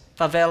this,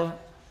 Pavel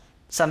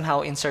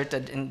somehow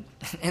inserted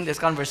in this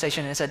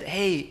conversation and said,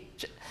 "Hey,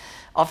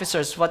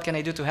 officers, what can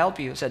I do to help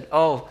you?" He said,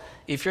 "Oh,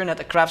 if you're not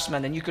a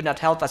craftsman, then you could not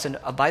help us. And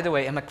by the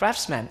way, I'm a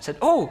craftsman." He said,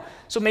 "Oh,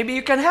 so maybe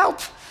you can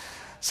help.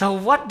 So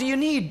what do you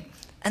need?"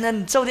 And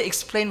then so they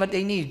explained what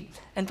they need.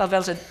 And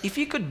Pavel said, "If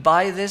you could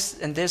buy this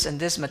and this and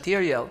this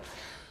material,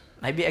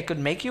 maybe I could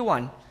make you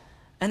one."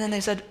 And then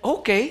they said,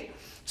 "Okay."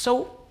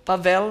 So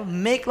Pavel,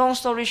 make long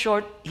story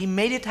short, he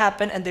made it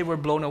happen and they were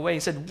blown away. He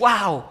said,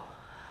 "Wow,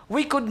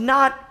 we could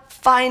not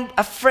find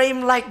a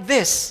frame like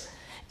this.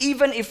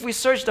 Even if we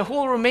searched the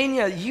whole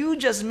Romania, you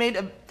just made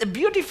a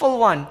beautiful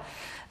one."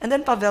 And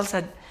then Pavel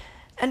said,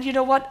 "And you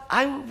know what?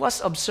 I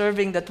was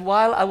observing that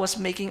while I was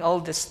making all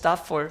this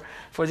stuff for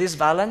this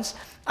balance,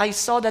 I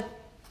saw that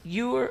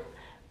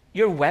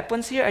Your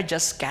weapons here are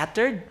just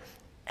scattered,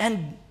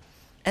 and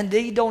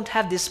they don't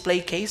have display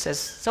cases.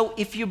 So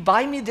if you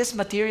buy me these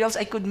materials,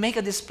 I could make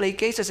a display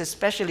cases,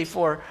 especially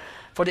for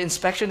the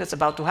inspection that's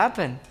about to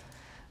happen.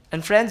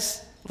 And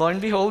friends, lo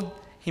and behold,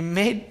 he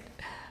made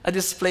a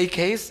display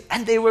case,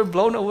 and they were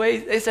blown away.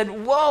 They said,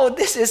 "Whoa,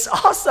 this is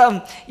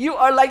awesome. You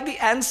are like the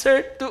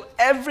answer to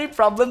every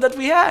problem that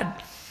we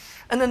had."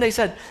 And then they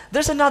said,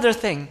 "There's another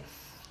thing.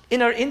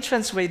 In our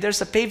entranceway,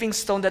 there's a paving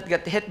stone that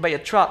got hit by a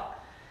truck.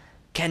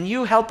 Can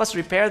you help us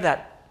repair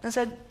that?" I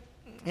said,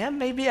 "Yeah,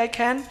 maybe I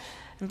can."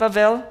 And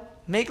Pavel,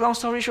 make long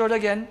story short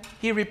again,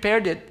 he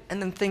repaired it.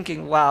 And then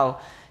thinking,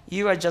 "Wow,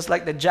 you are just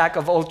like the jack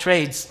of all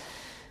trades.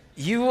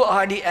 You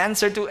are the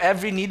answer to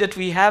every need that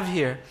we have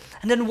here."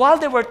 And then while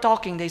they were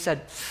talking, they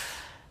said,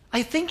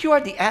 "I think you are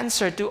the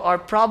answer to our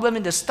problem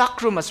in the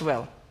stockroom as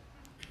well.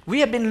 We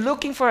have been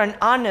looking for an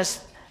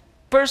honest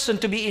person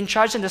to be in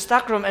charge in the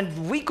stockroom,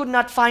 and we could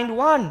not find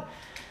one."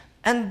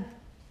 And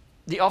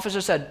the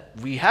officer said,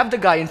 "We have the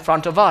guy in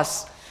front of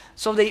us."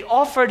 So they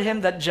offered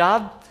him that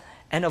job,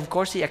 and of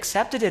course he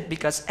accepted it,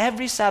 because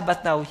every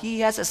Sabbath now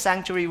he has a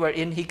sanctuary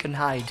wherein he can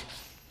hide.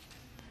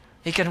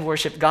 He can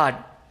worship God.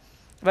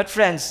 But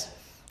friends,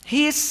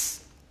 his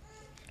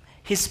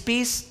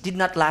peace did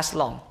not last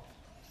long.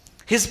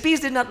 His peace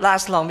did not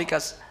last long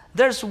because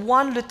there's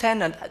one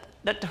lieutenant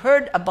that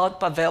heard about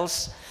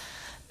Pavel's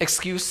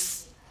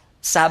excuse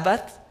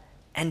Sabbath,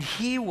 and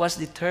he was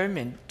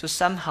determined to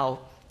somehow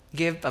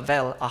give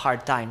Pavel a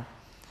hard time.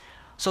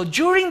 So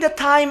during the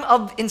time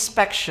of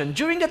inspection,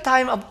 during the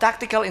time of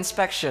tactical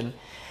inspection,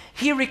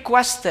 he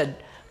requested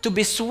to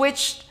be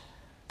switched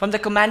from the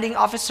commanding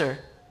officer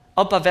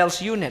of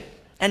Pavel's unit.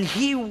 And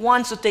he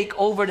wants to take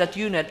over that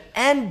unit.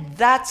 And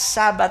that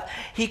Sabbath,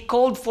 he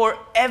called for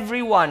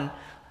everyone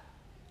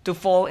to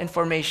fall in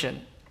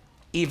formation,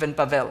 even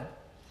Pavel.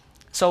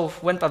 So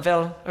when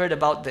Pavel heard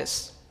about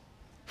this,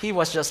 he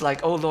was just like,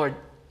 "Oh Lord,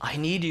 I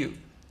need you.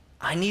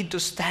 I need to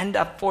stand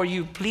up for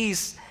you.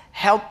 Please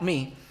help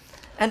me."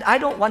 And I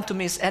don't want to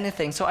miss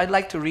anything, so I'd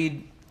like to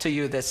read to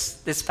you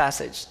this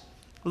passage.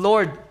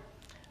 "Lord,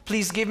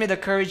 please give me the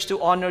courage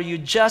to honor you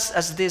just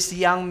as this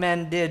young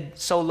man did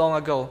so long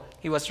ago."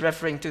 He was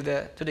referring to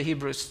the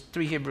Hebrews,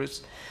 3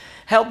 Hebrews.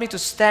 "Help me to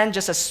stand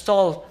just as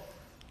tall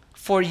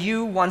for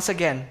you once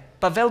again."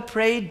 Pavel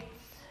prayed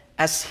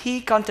as he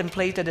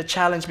contemplated the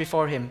challenge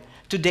before him.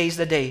 "Today's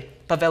the day,"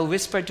 Pavel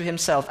whispered to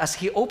himself as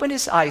he opened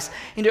his eyes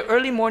in the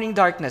early morning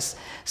darkness.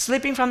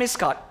 Slipping from his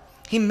cot,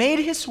 he made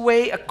his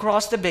way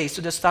across the base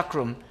to the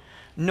stockroom.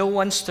 No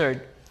one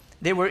stirred.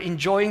 They were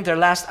enjoying their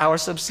last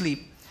hours of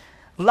sleep.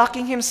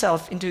 Locking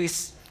himself into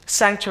his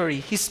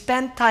sanctuary, he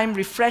spent time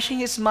refreshing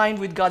his mind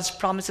with God's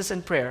promises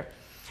and prayer.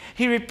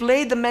 He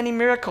replayed the many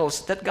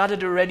miracles that God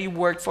had already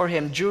worked for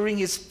him during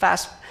his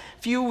past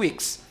few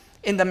weeks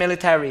in the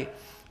military.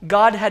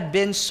 God had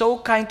been so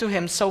kind to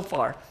him so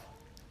far.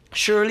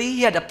 Surely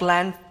he had a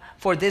plan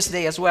for this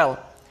day as well.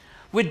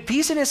 With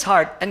peace in his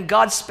heart and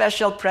God's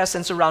special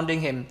presence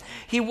surrounding him,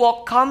 he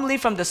walked calmly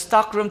from the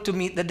stockroom to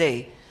meet the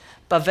day.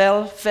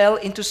 Pavel fell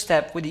into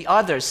step with the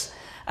others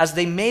as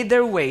they made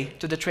their way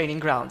to the training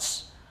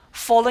grounds.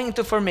 Falling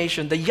into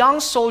formation, the young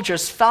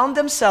soldiers found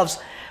themselves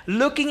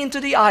looking into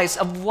the eyes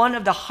of one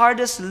of the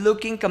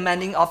hardest-looking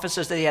commanding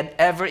officers they had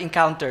ever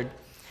encountered.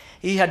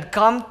 He had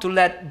come to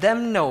let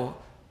them know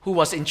who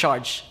was in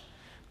charge.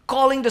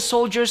 Calling the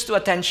soldiers to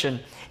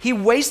attention, he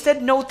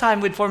wasted no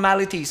time with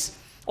formalities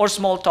or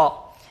small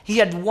talk. He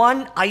had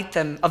one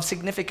item of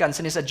significance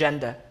in his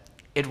agenda.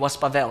 It was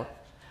Pavel.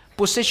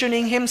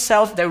 Positioning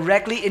himself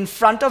directly in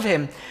front of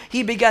him,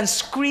 he began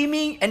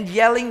screaming and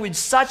yelling with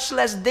such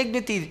less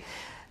dignity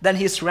than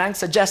his rank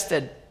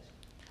suggested.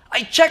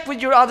 "I checked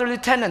with your other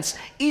lieutenants.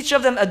 Each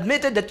of them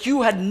admitted that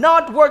you had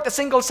not worked a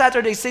single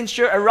Saturday since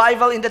your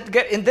arrival in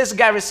this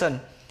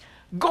garrison.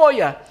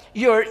 Goya,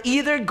 you're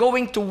either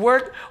going to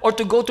work or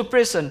to go to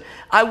prison.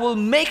 I will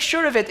make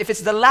sure of it if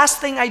it's the last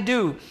thing I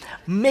do.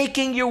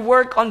 Making you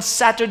work on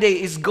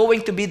Saturday is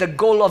going to be the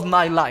goal of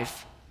my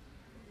life."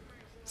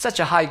 Such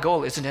a high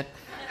goal, isn't it?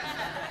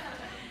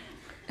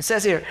 It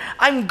says here,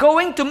 "I'm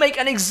going to make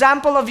an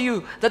example of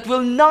you that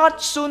will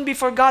not soon be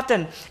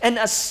forgotten. And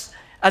as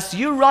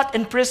you rot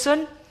in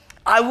prison,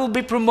 I will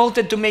be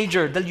promoted to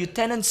major." The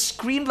lieutenant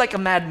screamed like a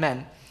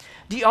madman.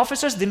 The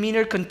officer's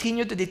demeanor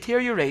continued to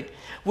deteriorate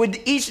with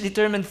each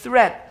determined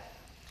threat.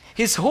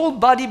 His whole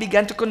body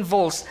began to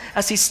convulse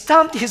as he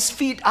stamped his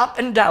feet up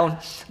and down.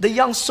 The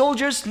young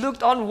soldiers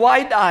looked on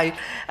wide-eyed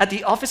at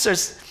the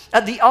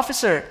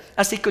officer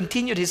as he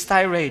continued his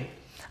tirade.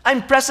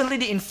 "I'm presently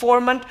the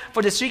informant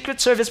for the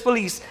Secret Service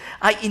Police.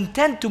 I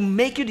intend to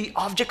make you the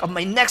object of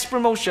my next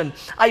promotion.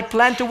 I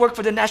plan to work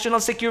for the national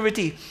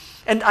security,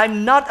 and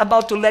I'm not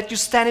about to let you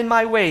stand in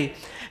my way.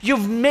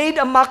 You've made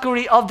a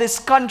mockery of this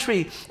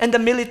country and the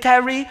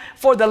military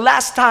for the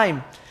last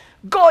time.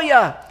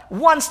 Goya,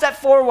 one step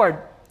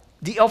forward."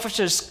 The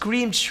officer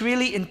screamed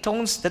shrilly in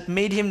tones that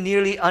made him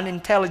nearly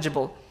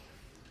unintelligible.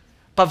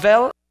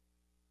 Pavel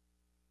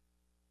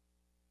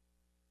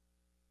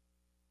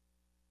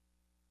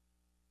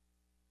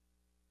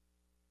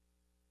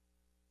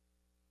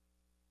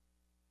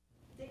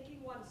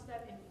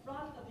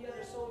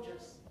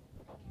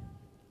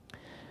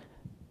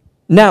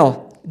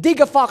Now, dig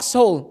a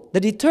foxhole.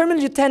 The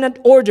determined lieutenant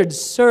ordered,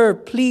 "Sir,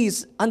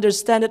 please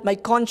understand that my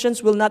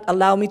conscience will not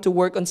allow me to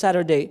work on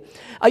Saturday.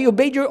 I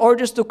obeyed your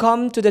orders to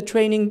come to the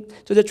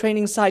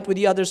training site with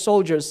the other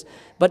soldiers,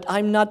 but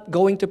I'm not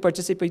going to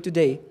participate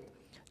today.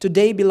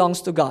 Today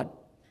belongs to God,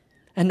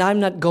 and I'm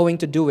not going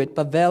to do it,"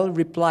 Pavel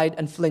replied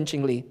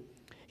unflinchingly.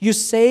 "You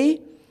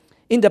say,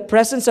 in the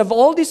presence of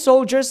all these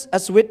soldiers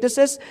as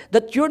witnesses,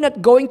 that you're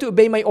not going to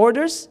obey my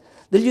orders?"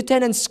 The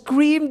lieutenant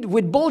screamed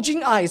with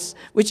bulging eyes,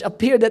 which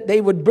appeared that they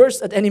would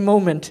burst at any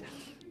moment.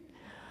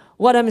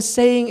 What I'm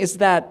saying is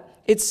that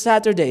it's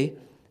Saturday,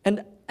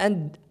 and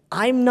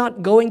I'm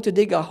not going to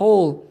dig a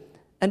hole,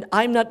 and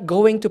I'm not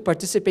going to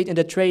participate in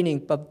the training,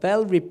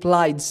 Pavel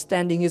replied,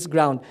 standing his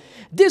ground.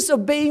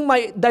 "Disobeying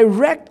my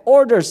direct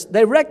orders,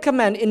 direct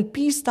command in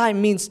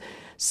peacetime means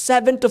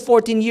 7 to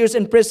 14 years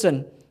in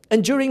prison.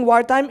 And during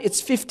wartime, it's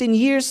 15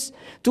 years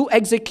to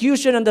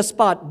execution on the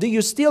spot. Do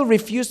you still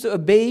refuse to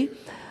obey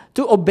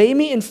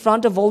me in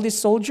front of all these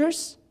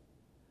soldiers?"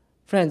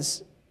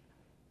 Friends,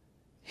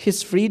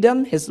 his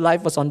freedom, his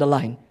life was on the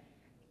line.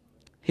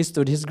 He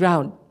stood his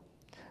ground.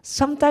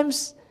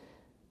 Sometimes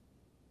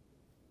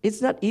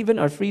it's not even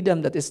our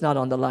freedom that is not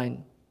on the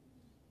line,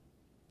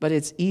 but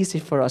it's easy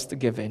for us to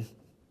give in.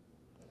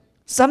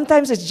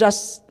 Sometimes it's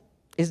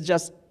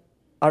just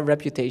our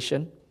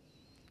reputation.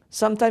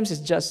 Sometimes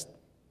it's just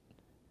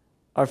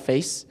our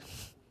face,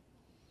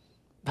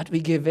 but we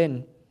give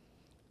in.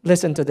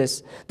 Listen to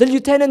this. The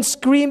lieutenant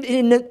screamed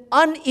in an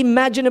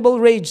unimaginable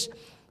rage,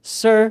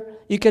 "Sir,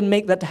 you can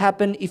make that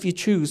happen if you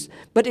choose,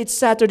 but it's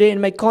Saturday and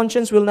my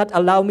conscience will not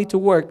allow me to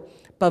work,"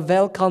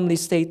 Pavel calmly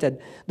stated.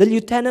 The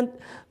lieutenant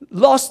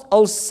lost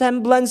all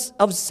semblance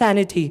of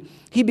sanity.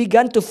 He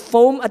began to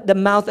foam at the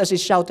mouth as he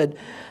shouted.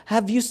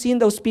 Have you seen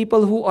those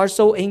people who are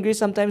so angry?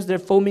 Sometimes they're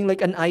foaming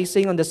like an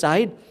icing on the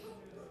side.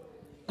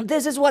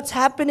 This is what's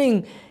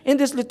happening in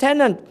this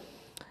lieutenant.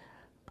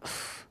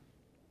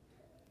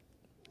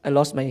 I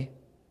lost my...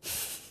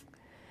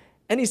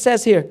 And he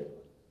says here,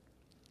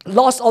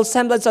 lost all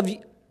semblance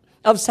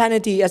of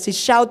sanity as he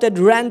shouted,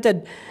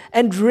 ranted,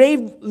 and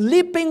raved,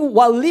 leaping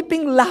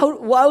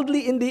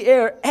wildly in the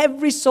air.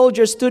 Every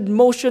soldier stood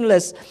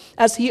motionless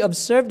as he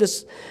observed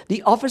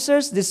the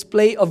officer's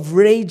display of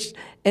rage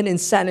and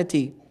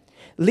insanity.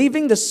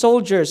 Leaving the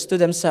soldiers to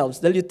themselves,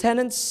 the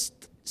lieutenant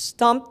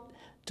stomped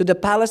to the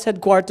palace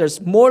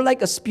headquarters, more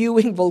like a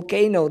spewing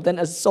volcano than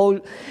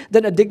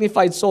a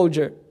dignified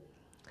soldier.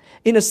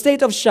 In a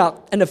state of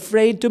shock and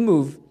afraid to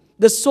move,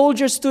 the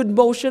soldiers stood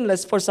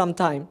motionless for some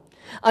time,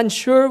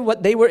 unsure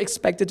what they were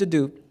expected to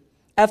do.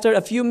 After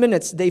a few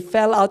minutes, they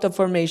fell out of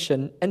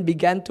formation and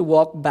began to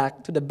walk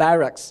back to the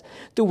barracks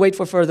to wait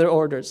for further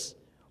orders.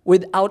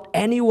 Without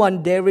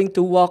anyone daring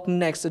to walk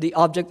next to the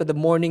object of the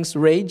morning's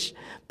rage,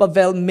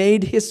 Pavel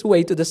made his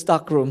way to the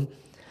stockroom.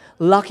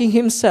 Locking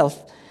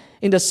himself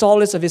in the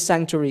solace of his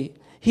sanctuary,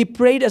 he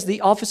prayed as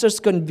the officers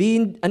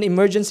convened an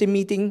emergency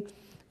meeting,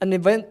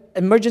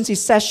 emergency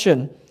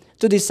session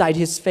to decide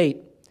his fate.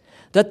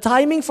 The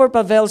timing for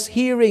Pavel's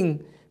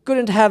hearing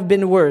couldn't have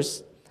been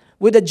worse.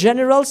 With the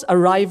general's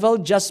arrival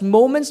just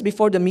moments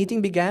before the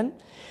meeting began,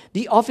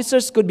 the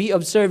officers could be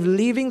observed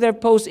leaving their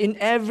posts in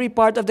every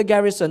part of the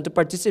garrison to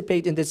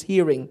participate in this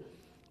hearing.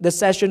 The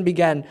session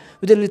began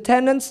with the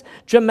lieutenant's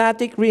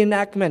dramatic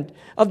reenactment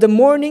of the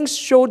morning's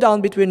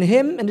showdown between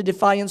him and the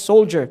defiant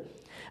soldier.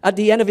 At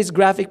the end of his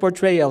graphic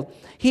portrayal,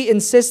 he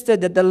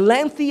insisted that the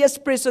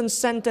lengthiest prison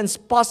sentence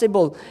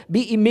possible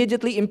be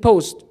immediately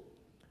imposed.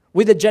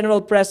 With the general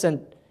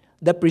present,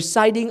 the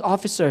presiding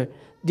officer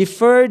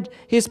deferred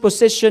his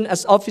position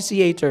as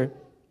officiator.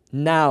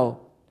 Now,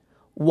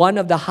 one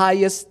of the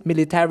highest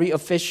military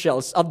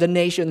officials of the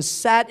nation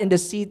sat in the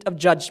seat of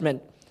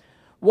judgment.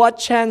 What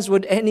chance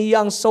would any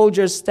young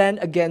soldier stand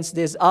against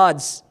these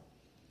odds?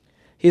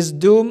 His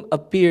doom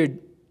appeared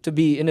to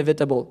be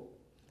inevitable.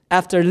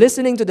 After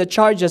listening to the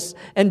charges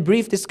and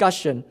brief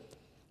discussion,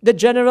 the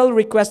general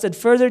requested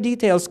further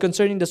details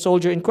concerning the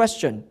soldier in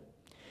question.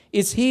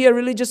 Is he a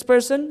religious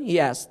person?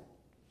 He asked.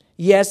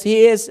 Yes,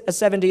 he is a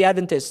Seventh-day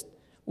Adventist.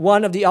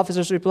 One of the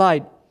officers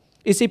replied.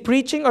 Is he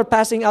preaching or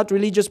passing out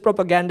religious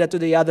propaganda to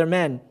the other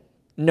men?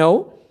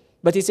 No,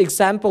 but his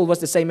example was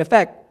the same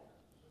effect.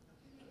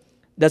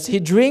 Does he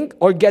drink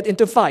or get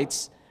into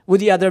fights with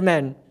the other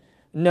men?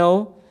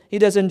 No, he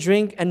doesn't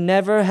drink and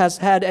never has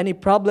had any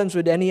problems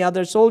with any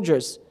other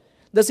soldiers.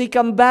 Does he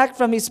come back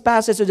from his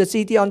passage to the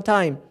city on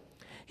time?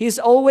 He is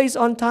always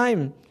on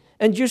time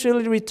and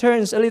usually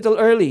returns a little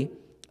early.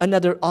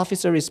 Another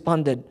officer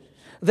responded.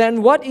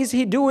 Then what is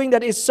he doing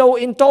that is so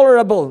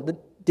intolerable?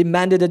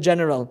 Demanded the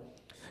general.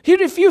 He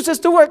refuses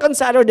to work on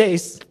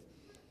Saturdays.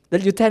 The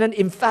lieutenant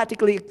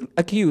emphatically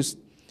accused.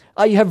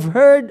 I have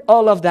heard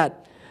all of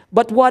that.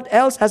 But what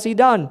else has he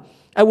done?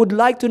 I would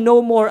like to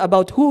know more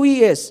about who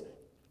he is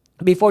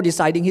before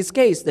deciding his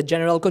case, the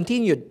general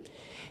continued.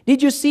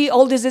 Did you see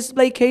all these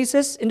display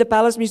cases in the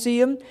Palace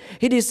Museum?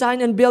 He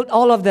designed and built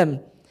all of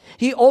them.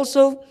 He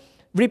also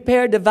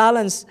repaired the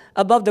valance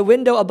above the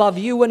window above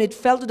you when it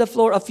fell to the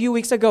floor a few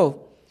weeks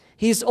ago.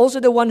 He is also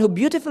the one who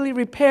beautifully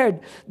repaired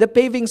the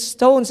paving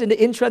stones in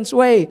the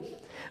entranceway.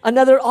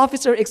 Another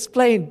officer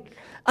explained,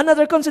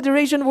 another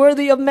consideration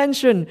worthy of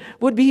mention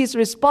would be his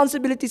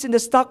responsibilities in the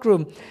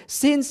stockroom.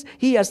 Since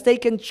he has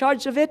taken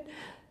charge of it,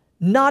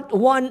 not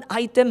one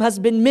item has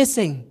been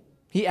missing,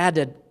 he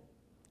added.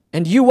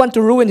 And you want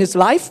to ruin his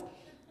life?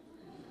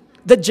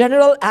 The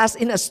general asked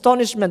in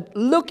astonishment,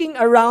 looking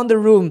around the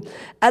room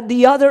at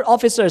the other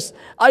officers.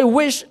 I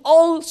wish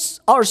all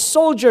our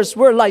soldiers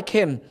were like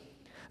him.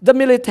 The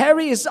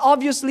military is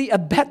obviously a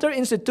better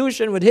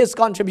institution with his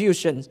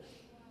contributions.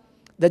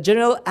 The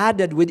general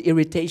added with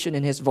irritation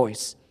in his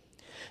voice.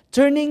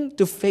 Turning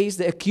to face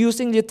the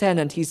accusing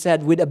lieutenant, he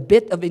said with a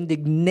bit of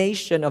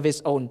indignation of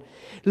his own,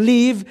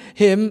 leave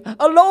him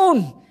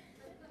alone.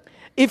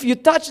 If you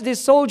touch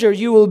this soldier,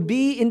 you will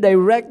be in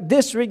direct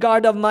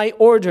disregard of my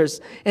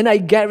orders, and I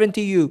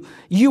guarantee you,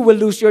 you will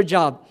lose your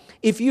job.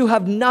 If you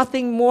have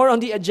nothing more on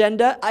the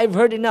agenda, I've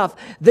heard enough.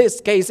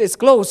 This case is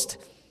closed.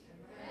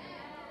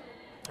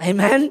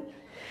 Amen.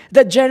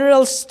 The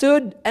general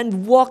stood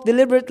and walked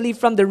deliberately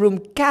from the room,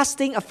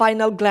 casting a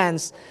final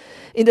glance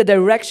in the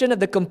direction of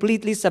the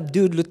completely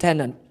subdued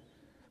lieutenant.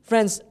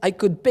 Friends, I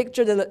could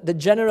picture the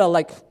general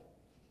like...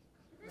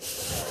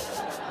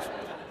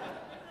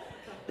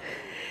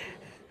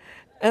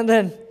 And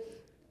then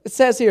it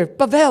says here,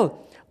 Pavel,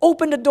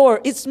 open the door.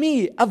 It's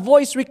me. A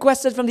voice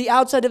requested from the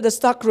outside of the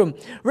stockroom.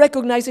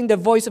 Recognizing the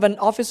voice of an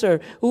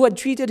officer who had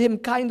treated him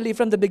kindly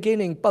from the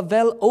beginning,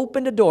 Pavel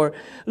opened the door.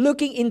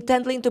 Looking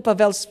intently into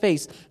Pavel's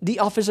face, the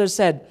officer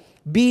said,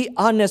 be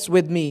honest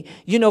with me.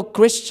 You know,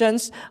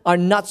 Christians are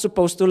not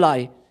supposed to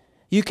lie.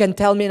 You can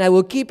tell me and I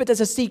will keep it as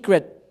a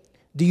secret.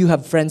 Do you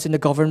have friends in the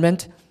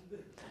government?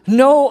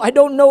 No, I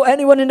don't know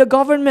anyone in the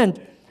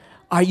government.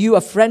 Are you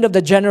a friend of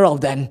the general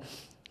then?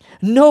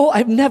 No,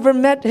 I've never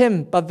met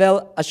him,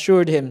 Pavel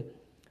assured him.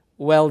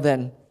 Well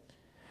then,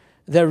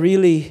 there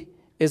really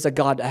is a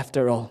God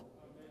after all.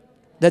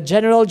 The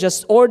general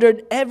just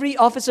ordered every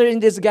officer in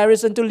this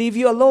garrison to leave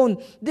you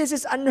alone. This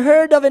is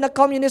unheard of in a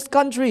communist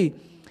country.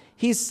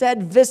 He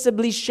said,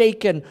 visibly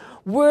shaken.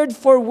 Word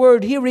for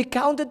word, he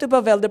recounted to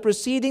Pavel the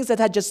proceedings that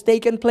had just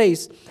taken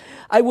place.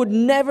 I would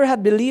never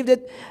have believed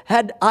it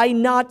had I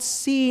not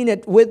seen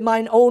it with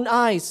mine own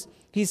eyes,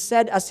 he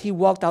said as he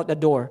walked out the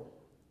door.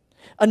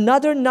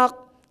 Another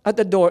knock at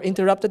the door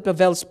interrupted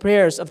Pavel's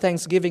prayers of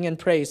thanksgiving and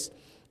praise.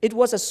 It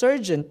was a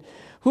sergeant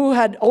who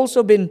had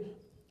also been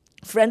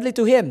friendly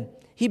to him.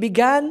 He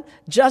began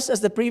just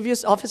as the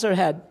previous officer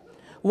had,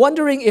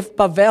 wondering if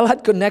Pavel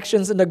had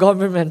connections in the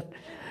government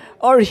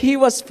or he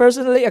was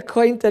personally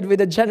acquainted with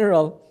the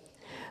general.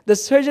 The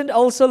sergeant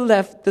also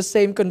left with the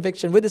same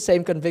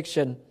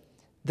conviction.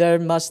 There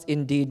must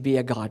indeed be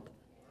a God.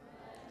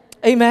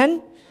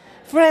 Amen?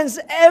 Friends,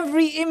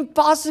 every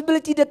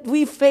impossibility that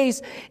we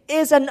face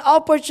is an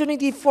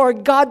opportunity for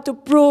God to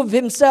prove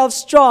Himself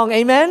strong.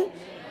 Amen? Amen?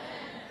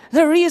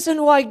 The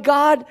reason why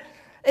God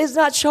is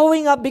not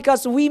showing up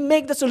because we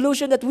make the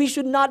solution that we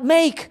should not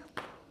make.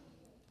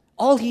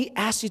 All He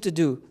asks you to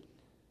do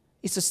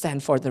is to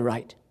stand for the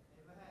right.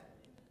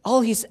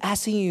 All He's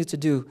asking you to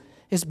do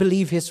is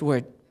believe His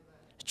word.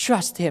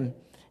 Trust Him,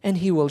 and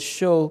He will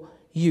show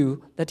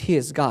you that He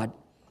is God.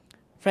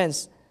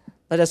 Friends,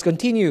 let us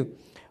continue.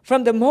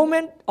 From that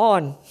moment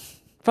on,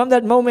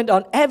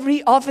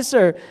 every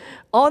officer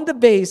on the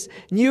base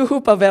knew who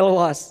Pavel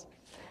was.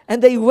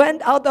 And they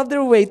went out of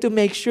their way to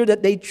make sure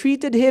that they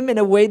treated him in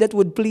a way that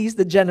would please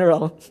the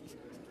general.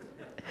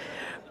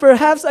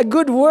 Perhaps a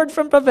good word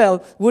from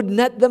Pavel would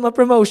net them a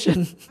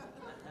promotion.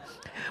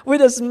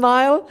 With a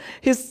smile,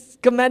 his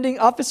commanding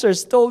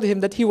officers told him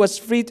that he was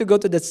free to go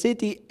to the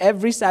city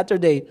every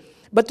Saturday,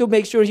 but to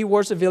make sure he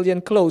wore civilian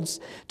clothes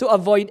to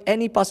avoid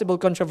any possible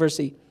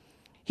controversy.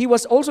 He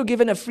was also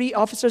given a free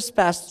officer's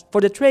pass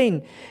for the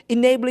train,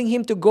 enabling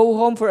him to go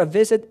home for a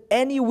visit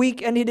any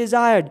weekend he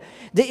desired.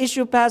 The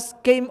issue pass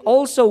came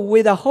also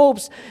with the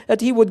hopes that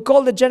he would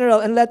call the general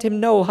and let him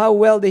know how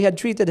well they had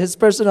treated his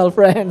personal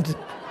friend.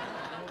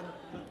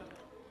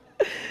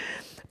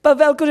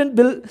 Pavel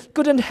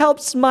couldn't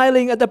help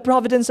smiling at the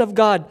providence of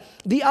God.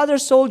 The other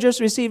soldiers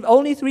received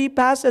only 3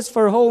 passes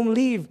for home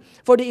leave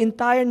for the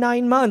entire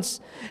 9 months,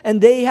 and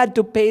they had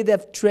to pay the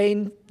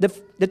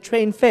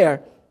train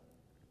fare.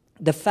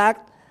 The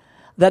fact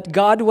that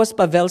God was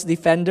Pavel's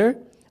defender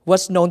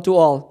was known to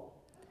all.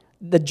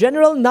 The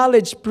general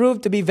knowledge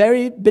proved to be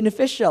very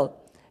beneficial.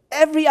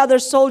 Every other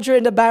soldier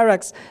in the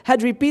barracks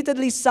had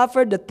repeatedly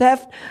suffered the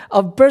theft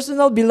of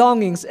personal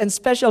belongings and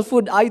special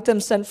food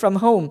items sent from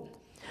home.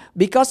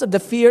 Because of the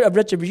fear of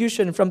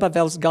retribution from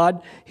Pavel's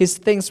God, his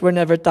things were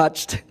never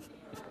touched.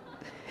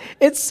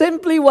 It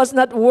simply was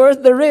not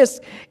worth the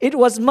risk. It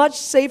was much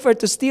safer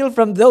to steal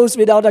from those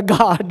without a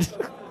God.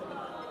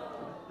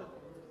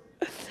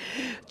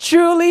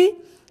 Truly,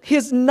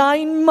 his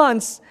 9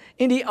 months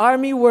in the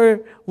army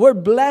were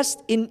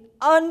blessed in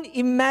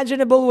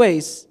unimaginable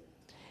ways.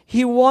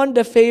 He won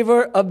the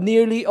favor of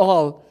nearly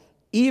all.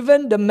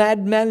 Even the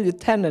madman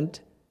lieutenant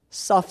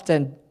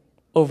softened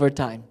over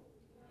time.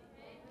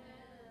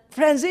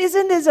 Friends,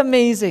 isn't this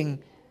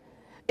amazing?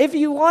 If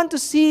you want to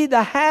see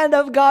the hand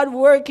of God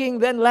working,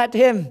 then let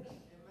Him.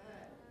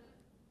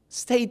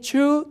 Stay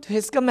true to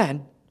His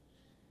command.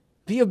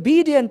 Be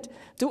obedient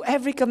to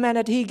every command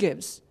that He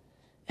gives.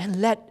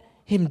 And let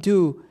Him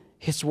do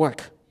His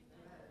work.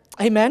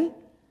 Amen?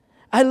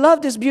 I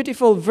love this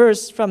beautiful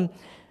verse from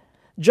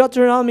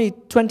Deuteronomy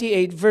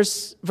 28,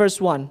 verse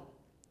 1.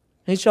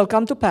 It shall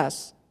come to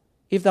pass,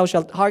 if thou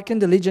shalt hearken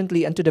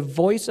diligently unto the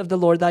voice of the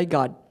Lord thy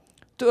God,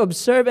 to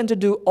observe and to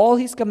do all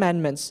His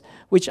commandments,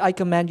 which I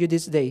command you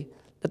this day,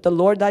 that the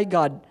Lord thy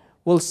God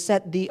will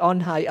set thee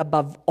on high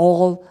above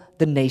all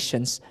the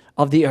nations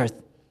of the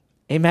earth.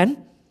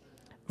 Amen?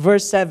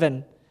 Verse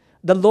 7,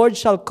 the Lord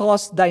shall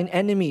cause thine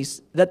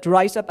enemies that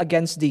rise up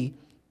against thee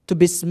to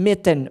be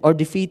smitten or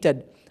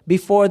defeated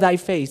before thy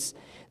face.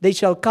 They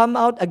shall come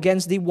out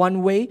against thee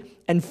one way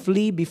and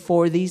flee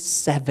before thee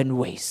 7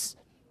 ways.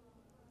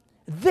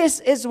 This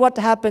is what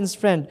happens,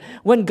 friend,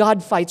 when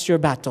God fights your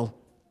battle.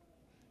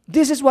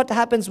 This is what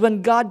happens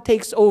when God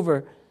takes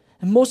over.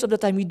 And most of the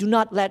time, we do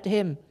not let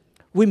Him.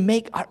 We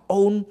make our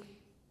own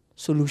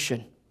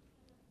solution.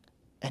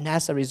 And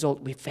as a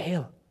result, we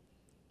fail.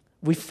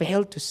 We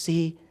fail to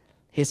see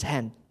His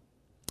hand.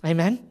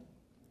 Amen?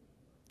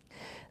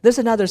 There's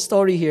another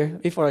story here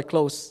before I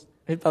close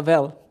with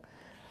Pavel.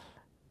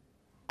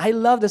 I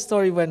love the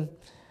story when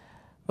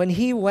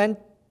he went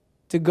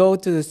to go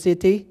to the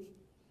city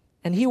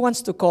and he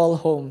wants to call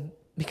home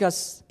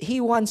because he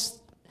wants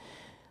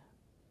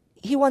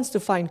to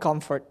find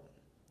comfort.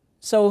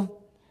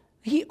 So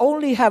he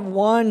only have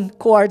 1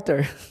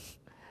 quarter.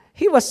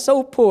 He was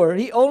so poor.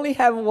 He only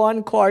have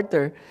 1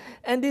 quarter.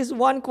 And this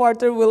 1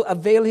 quarter will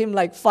avail him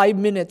like 5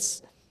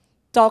 minutes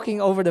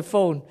talking over the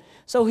phone.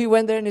 So he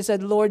went there and he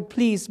said, Lord,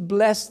 please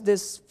bless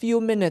this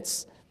few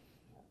minutes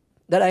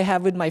that I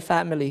have with my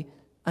family.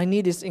 I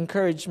need this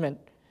encouragement.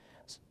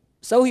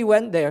 So he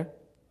went there,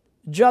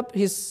 dropped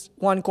his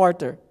 1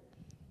 quarter,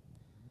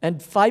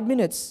 and 5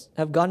 minutes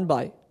have gone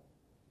by.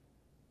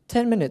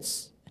 10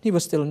 minutes, he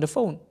was still on the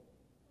phone.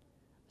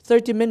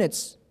 30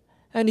 minutes,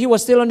 and he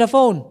was still on the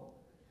phone.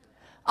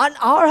 An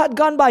hour had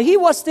gone by, he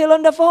was still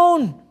on the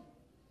phone.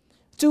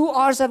 2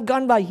 hours have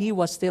gone by, he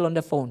was still on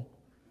the phone.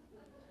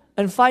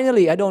 And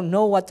finally, I don't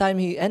know what time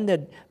he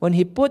ended, when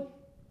he put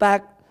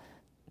back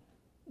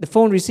the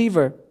phone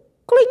receiver,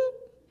 cling,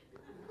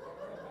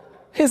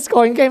 his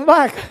coin came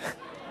back.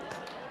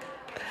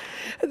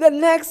 The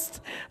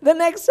next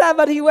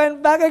Sabbath, he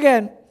went back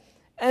again.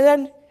 And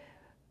then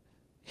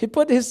he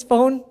put his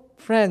phone,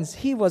 friends,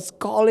 he was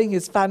calling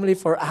his family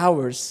for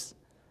hours.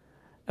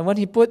 And when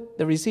he put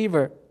the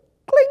receiver,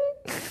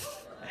 cling,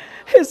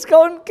 his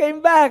phone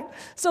came back.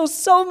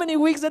 So many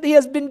weeks that he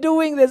has been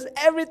doing this.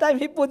 Every time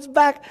he puts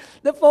back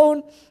the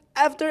phone,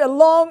 after a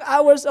long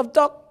hours of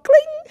talk,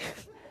 cling.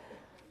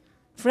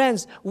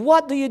 Friends,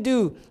 what do you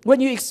do when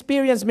you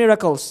experience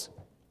miracles?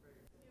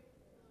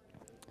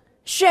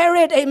 Share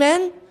it,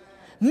 amen?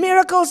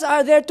 Miracles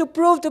are there to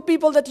prove to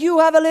people that you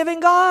have a living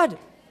God.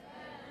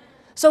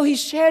 So he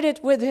shared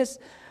it with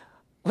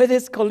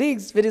his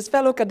colleagues, with his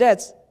fellow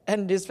cadets.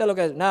 And his fellow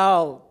cadets,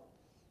 now,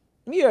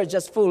 you're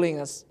just fooling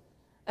us.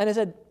 And I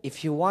said,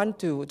 if you want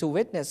to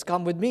witness,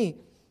 come with me.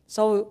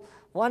 So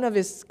one of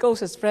his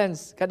closest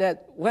friends,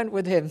 cadet, went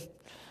with him.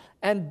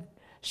 And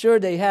sure,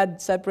 they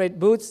had separate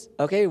booths.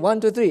 Okay,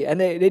 1, 2, 3. And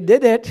they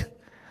did it.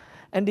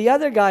 And the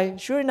other guy,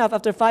 sure enough,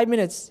 after 5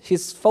 minutes,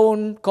 his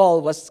phone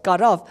call was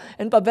cut off.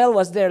 And Pavel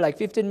was there like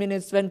 15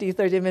 minutes, 20,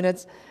 30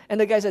 minutes. And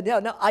the guy said,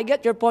 no, I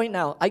get your point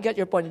now. I get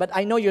your point, but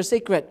I know your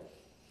secret.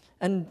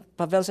 And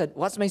Pavel said,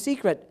 what's my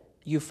secret?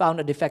 You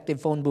found a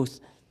defective phone booth.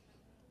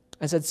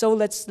 I said, so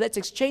let's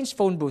exchange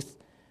phone booth.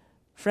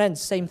 Friends,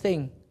 same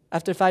thing.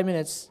 After 5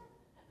 minutes,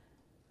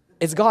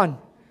 it's gone.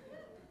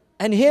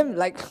 And him,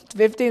 like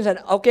 15,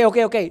 said,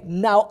 okay,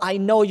 now I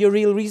know your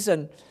real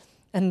reason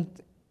and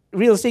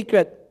real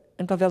secret.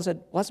 And Pavel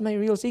said, what's my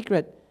real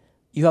secret?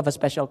 You have a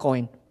special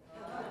coin.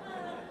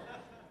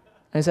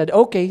 I said,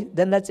 okay,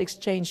 then let's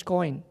exchange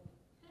coin.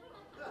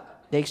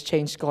 They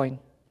exchanged coin.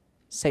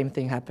 Same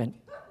thing happened.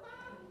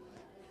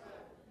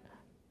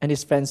 And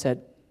his friend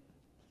said,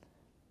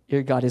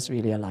 your God is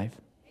really alive.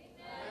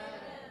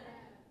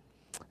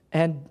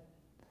 And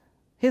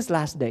his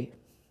last day,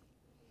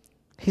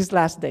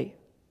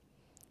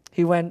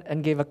 he went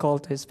and gave a call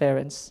to his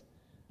parents.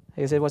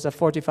 He said it was a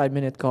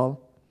 45-minute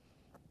call.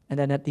 And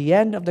then at the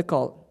end of the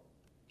call,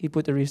 he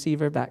put the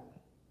receiver back.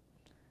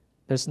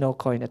 There's no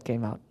coin that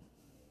came out.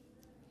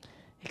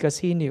 Because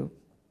he knew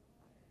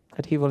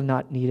that he will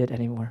not need it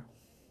anymore.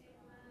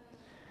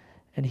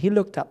 And he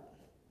looked up.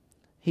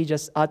 He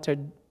just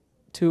uttered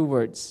 2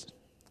 words.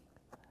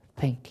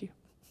 Thank you.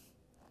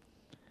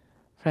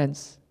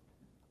 Friends,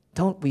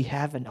 don't we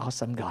have an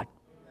awesome God?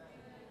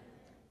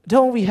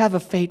 Don't we have a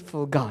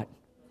faithful God?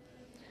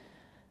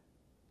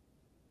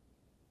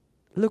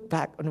 Look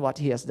back on what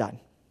He has done.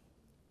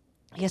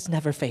 He has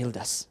never failed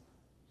us.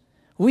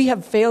 We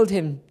have failed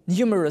Him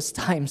numerous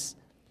times,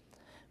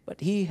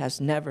 but He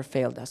has never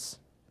failed us.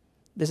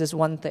 This is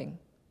one thing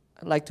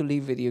I'd like to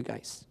leave with you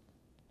guys.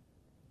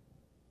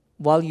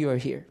 While you are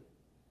here,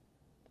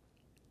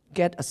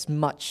 get as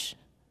much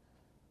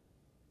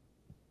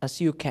as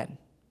you can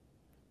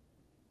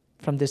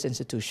from this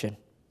institution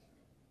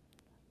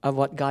of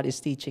what God is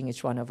teaching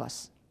each one of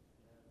us.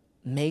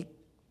 Make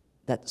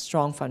that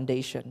strong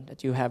foundation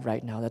that you have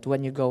right now, that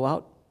when you go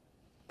out,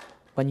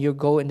 when you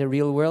go in the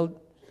real world,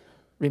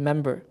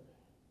 remember,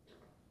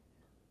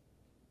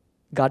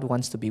 God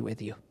wants to be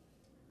with you.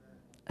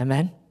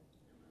 Amen?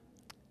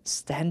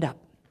 Stand up.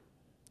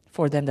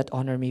 For them that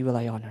honor me will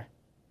I honor.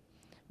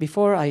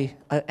 Before I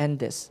end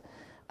this,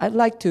 I'd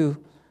like to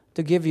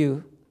give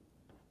you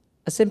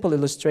a simple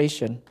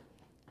illustration.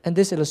 And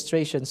this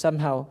illustration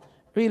somehow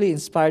really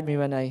inspired me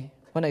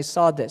when I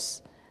saw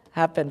this.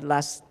 Happened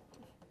last,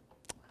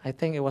 I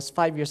think it was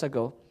 5 years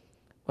ago,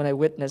 when I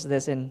witnessed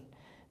this in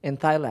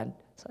Thailand.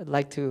 So I'd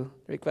like to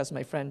request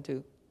my friend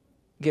to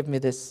give me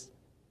this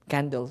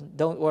candle.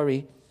 Don't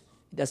worry,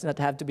 it does not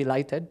have to be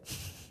lighted.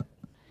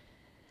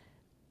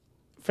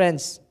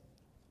 Friends,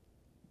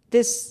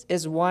 this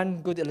is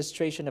one good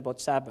illustration about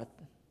Sabbath.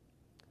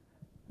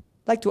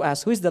 I'd like to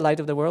ask, who is the light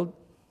of the world?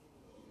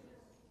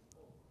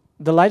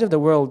 The light of the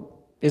world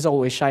is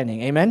always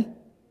shining. Amen?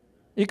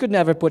 You could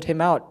never put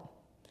him out.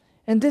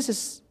 And this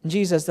is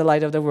Jesus, the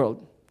light of the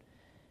world.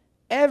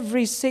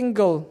 Every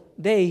single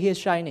day he is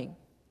shining.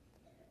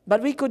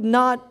 But we could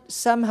not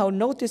somehow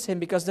notice him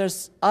because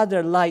there's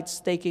other lights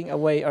taking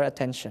away our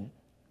attention.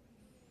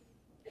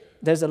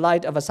 There's a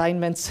light of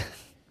assignments.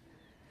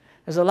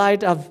 There's a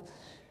light of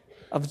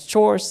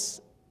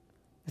chores,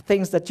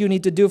 things that you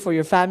need to do for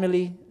your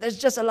family. There's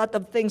just a lot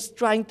of things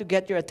trying to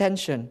get your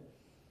attention.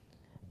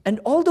 And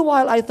all the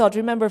while I thought,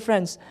 remember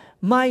friends,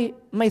 my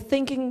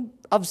thinking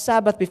of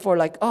Sabbath before,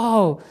 like,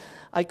 oh,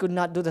 I could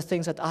not do the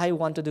things that I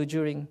want to do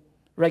during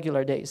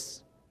regular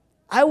days.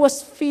 I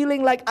was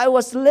feeling like I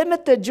was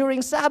limited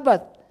during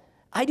Sabbath.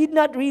 I did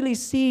not really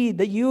see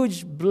the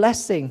huge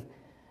blessing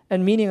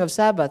and meaning of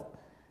Sabbath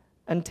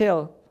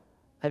until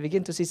I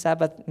begin to see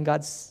Sabbath in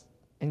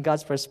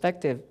God's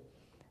perspective.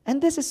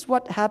 And this is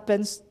what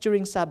happens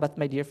during Sabbath,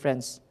 my dear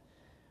friends.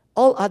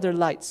 All other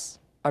lights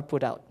are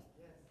put out.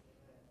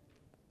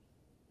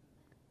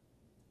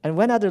 And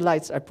when other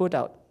lights are put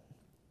out,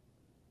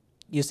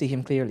 you see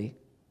him clearly.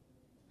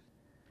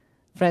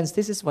 Friends,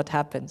 this is what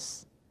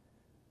happens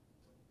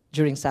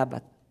during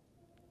Sabbath.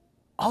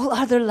 All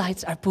other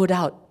lights are put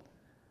out.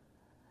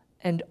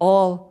 And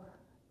all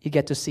you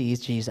get to see is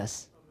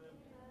Jesus.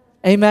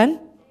 Amen?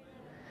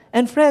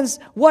 And friends,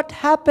 what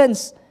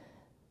happens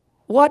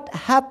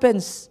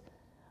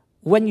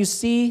when you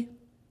see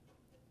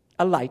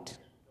a light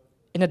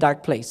in a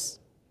dark place?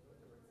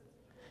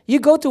 You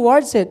go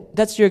towards it.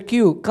 That's your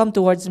cue. Come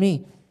towards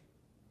me.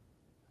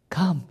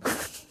 Come.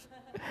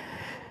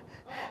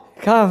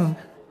 Come.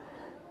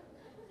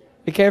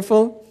 Be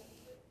careful.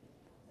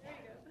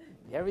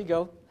 There we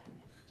go.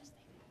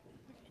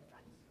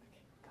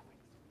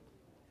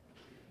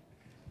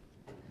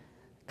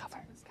 Cover.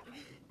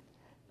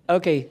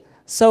 Okay,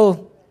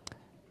 so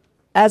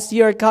as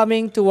you're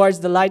coming towards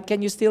the light,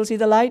 can you still see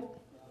the light?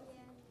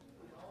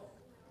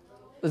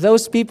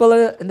 Those people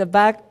in the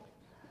back,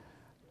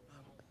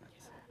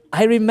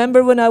 I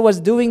remember when I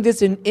was doing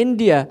this in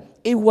India,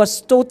 it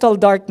was total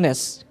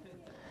darkness.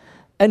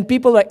 And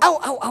people were like, ow,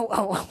 ow, ow,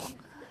 ow, ow.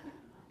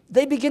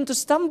 They begin to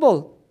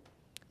stumble.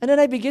 And then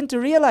I begin to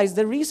realize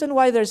the reason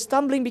why they're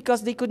stumbling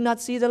because they could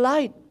not see the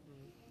light.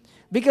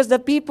 Because the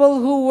people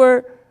who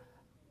were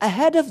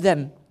ahead of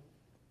them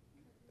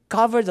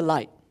covered the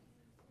light.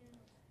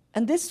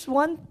 And this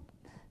one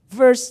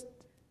verse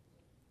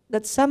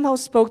that somehow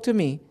spoke to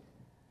me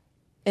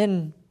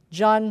in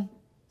John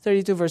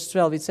 32 verse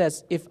 12, it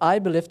says, if I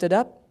be lifted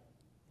up,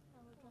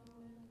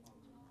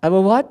 I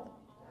will what?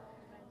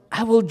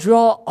 I will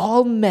draw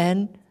all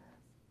men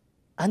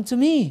unto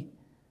me.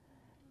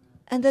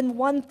 And then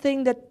one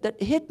thing that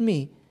hit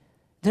me,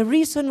 the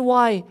reason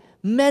why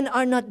men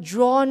are not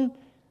drawn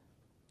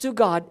to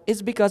God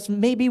is because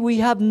maybe we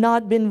have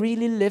not been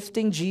really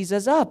lifting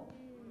Jesus up.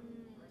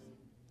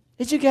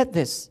 Did you get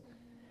this?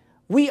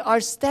 We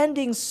are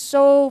standing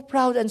so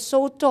proud and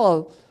so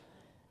tall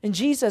in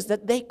Jesus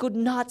that they could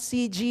not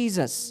see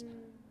Jesus.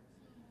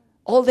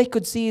 All they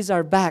could see is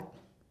our back.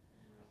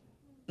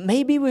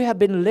 Maybe we have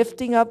been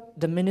lifting up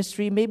the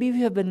ministry, maybe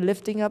we have been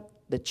lifting up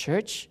the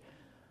church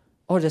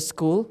or the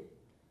school,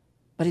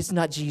 but it's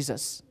not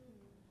Jesus.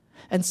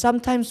 And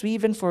sometimes we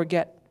even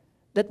forget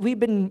that we've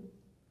been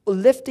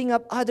lifting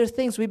up other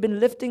things. We've been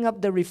lifting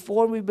up the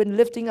reform. We've been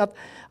lifting up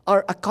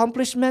our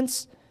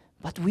accomplishments,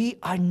 but we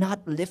are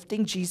not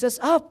lifting Jesus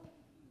up.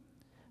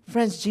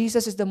 Friends,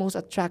 Jesus is the most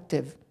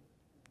attractive.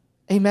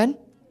 Amen?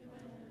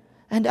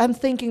 And I'm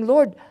thinking,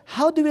 Lord,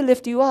 how do we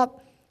lift you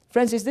up?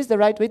 Friends, is this the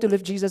right way to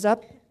lift Jesus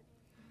up?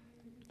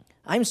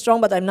 I'm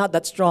strong, but I'm not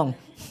that strong.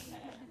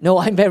 No,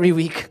 I'm very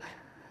weak.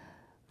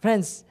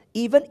 Friends,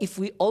 even if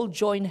we all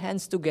join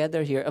hands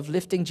together here of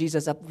lifting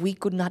Jesus up, we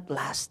could not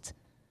last.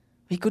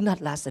 We could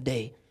not last a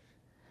day.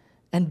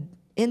 And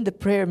in the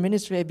prayer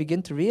ministry, I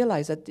begin to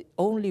realize that the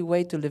only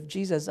way to lift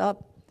Jesus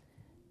up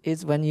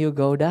is when you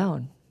go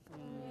down.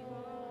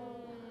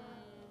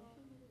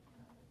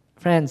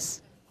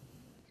 Friends,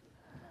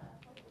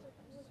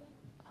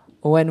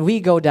 when we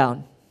go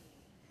down,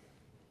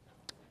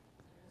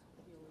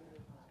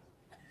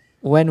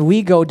 when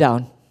we go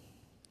down,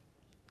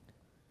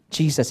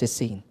 Jesus is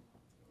seen.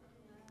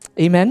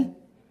 Amen?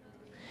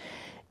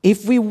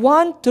 If we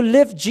want to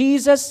lift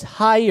Jesus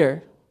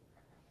higher,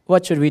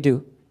 what should we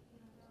do?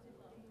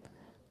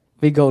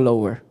 We go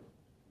lower.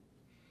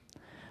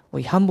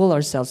 We humble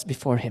ourselves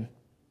before Him.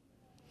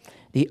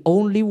 The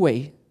only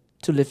way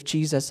to lift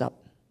Jesus up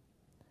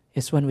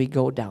is when we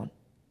go down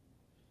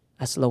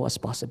as low as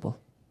possible.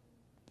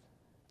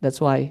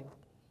 That's why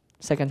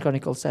 2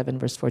 Chronicles 7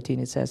 verse 14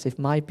 it says, if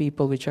my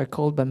people which are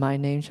called by my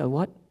name shall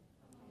what?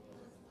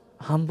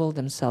 Humble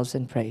themselves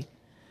and pray.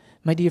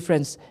 My dear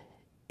friends,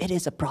 it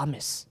is a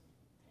promise.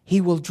 He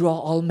will draw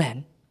all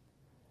men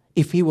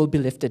if He will be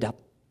lifted up.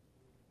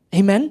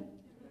 Amen?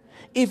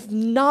 If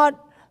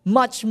not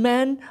much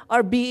men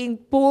are being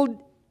pulled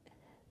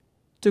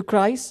to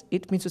Christ,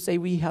 it means to say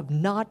we have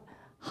not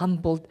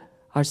humbled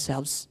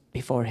ourselves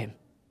before Him.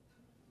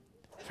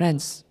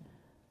 Friends,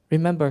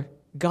 remember,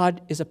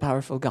 God is a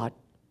powerful God.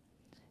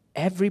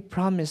 Every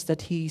promise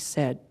that He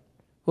said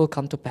will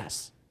come to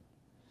pass.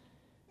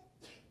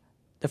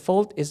 The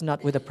fault is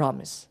not with the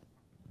promise.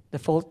 The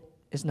fault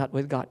is not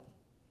with God.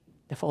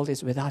 The fault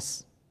is with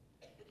us.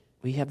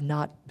 We have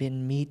not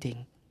been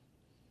meeting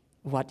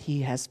what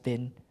He has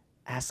been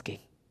asking.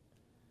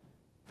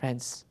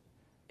 Friends,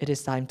 it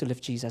is time to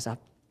lift Jesus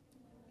up.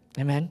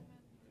 Amen?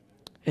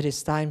 It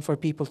is time for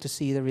people to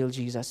see the real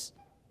Jesus.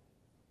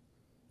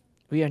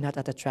 We are not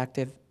that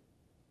attractive.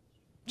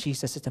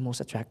 Jesus is the most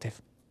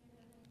attractive.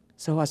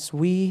 So as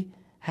we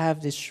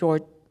have this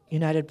short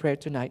united prayer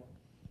tonight,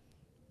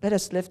 let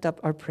us lift up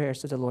our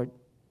prayers to the Lord.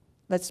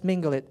 Let's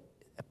mingle it,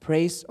 a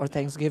praise or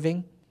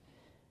thanksgiving.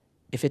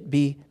 If it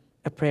be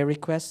a prayer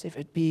request, if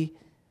it be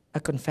a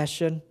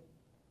confession,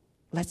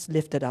 let's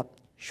lift it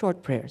up.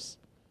 Short prayers.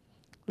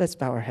 Let's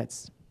bow our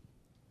heads.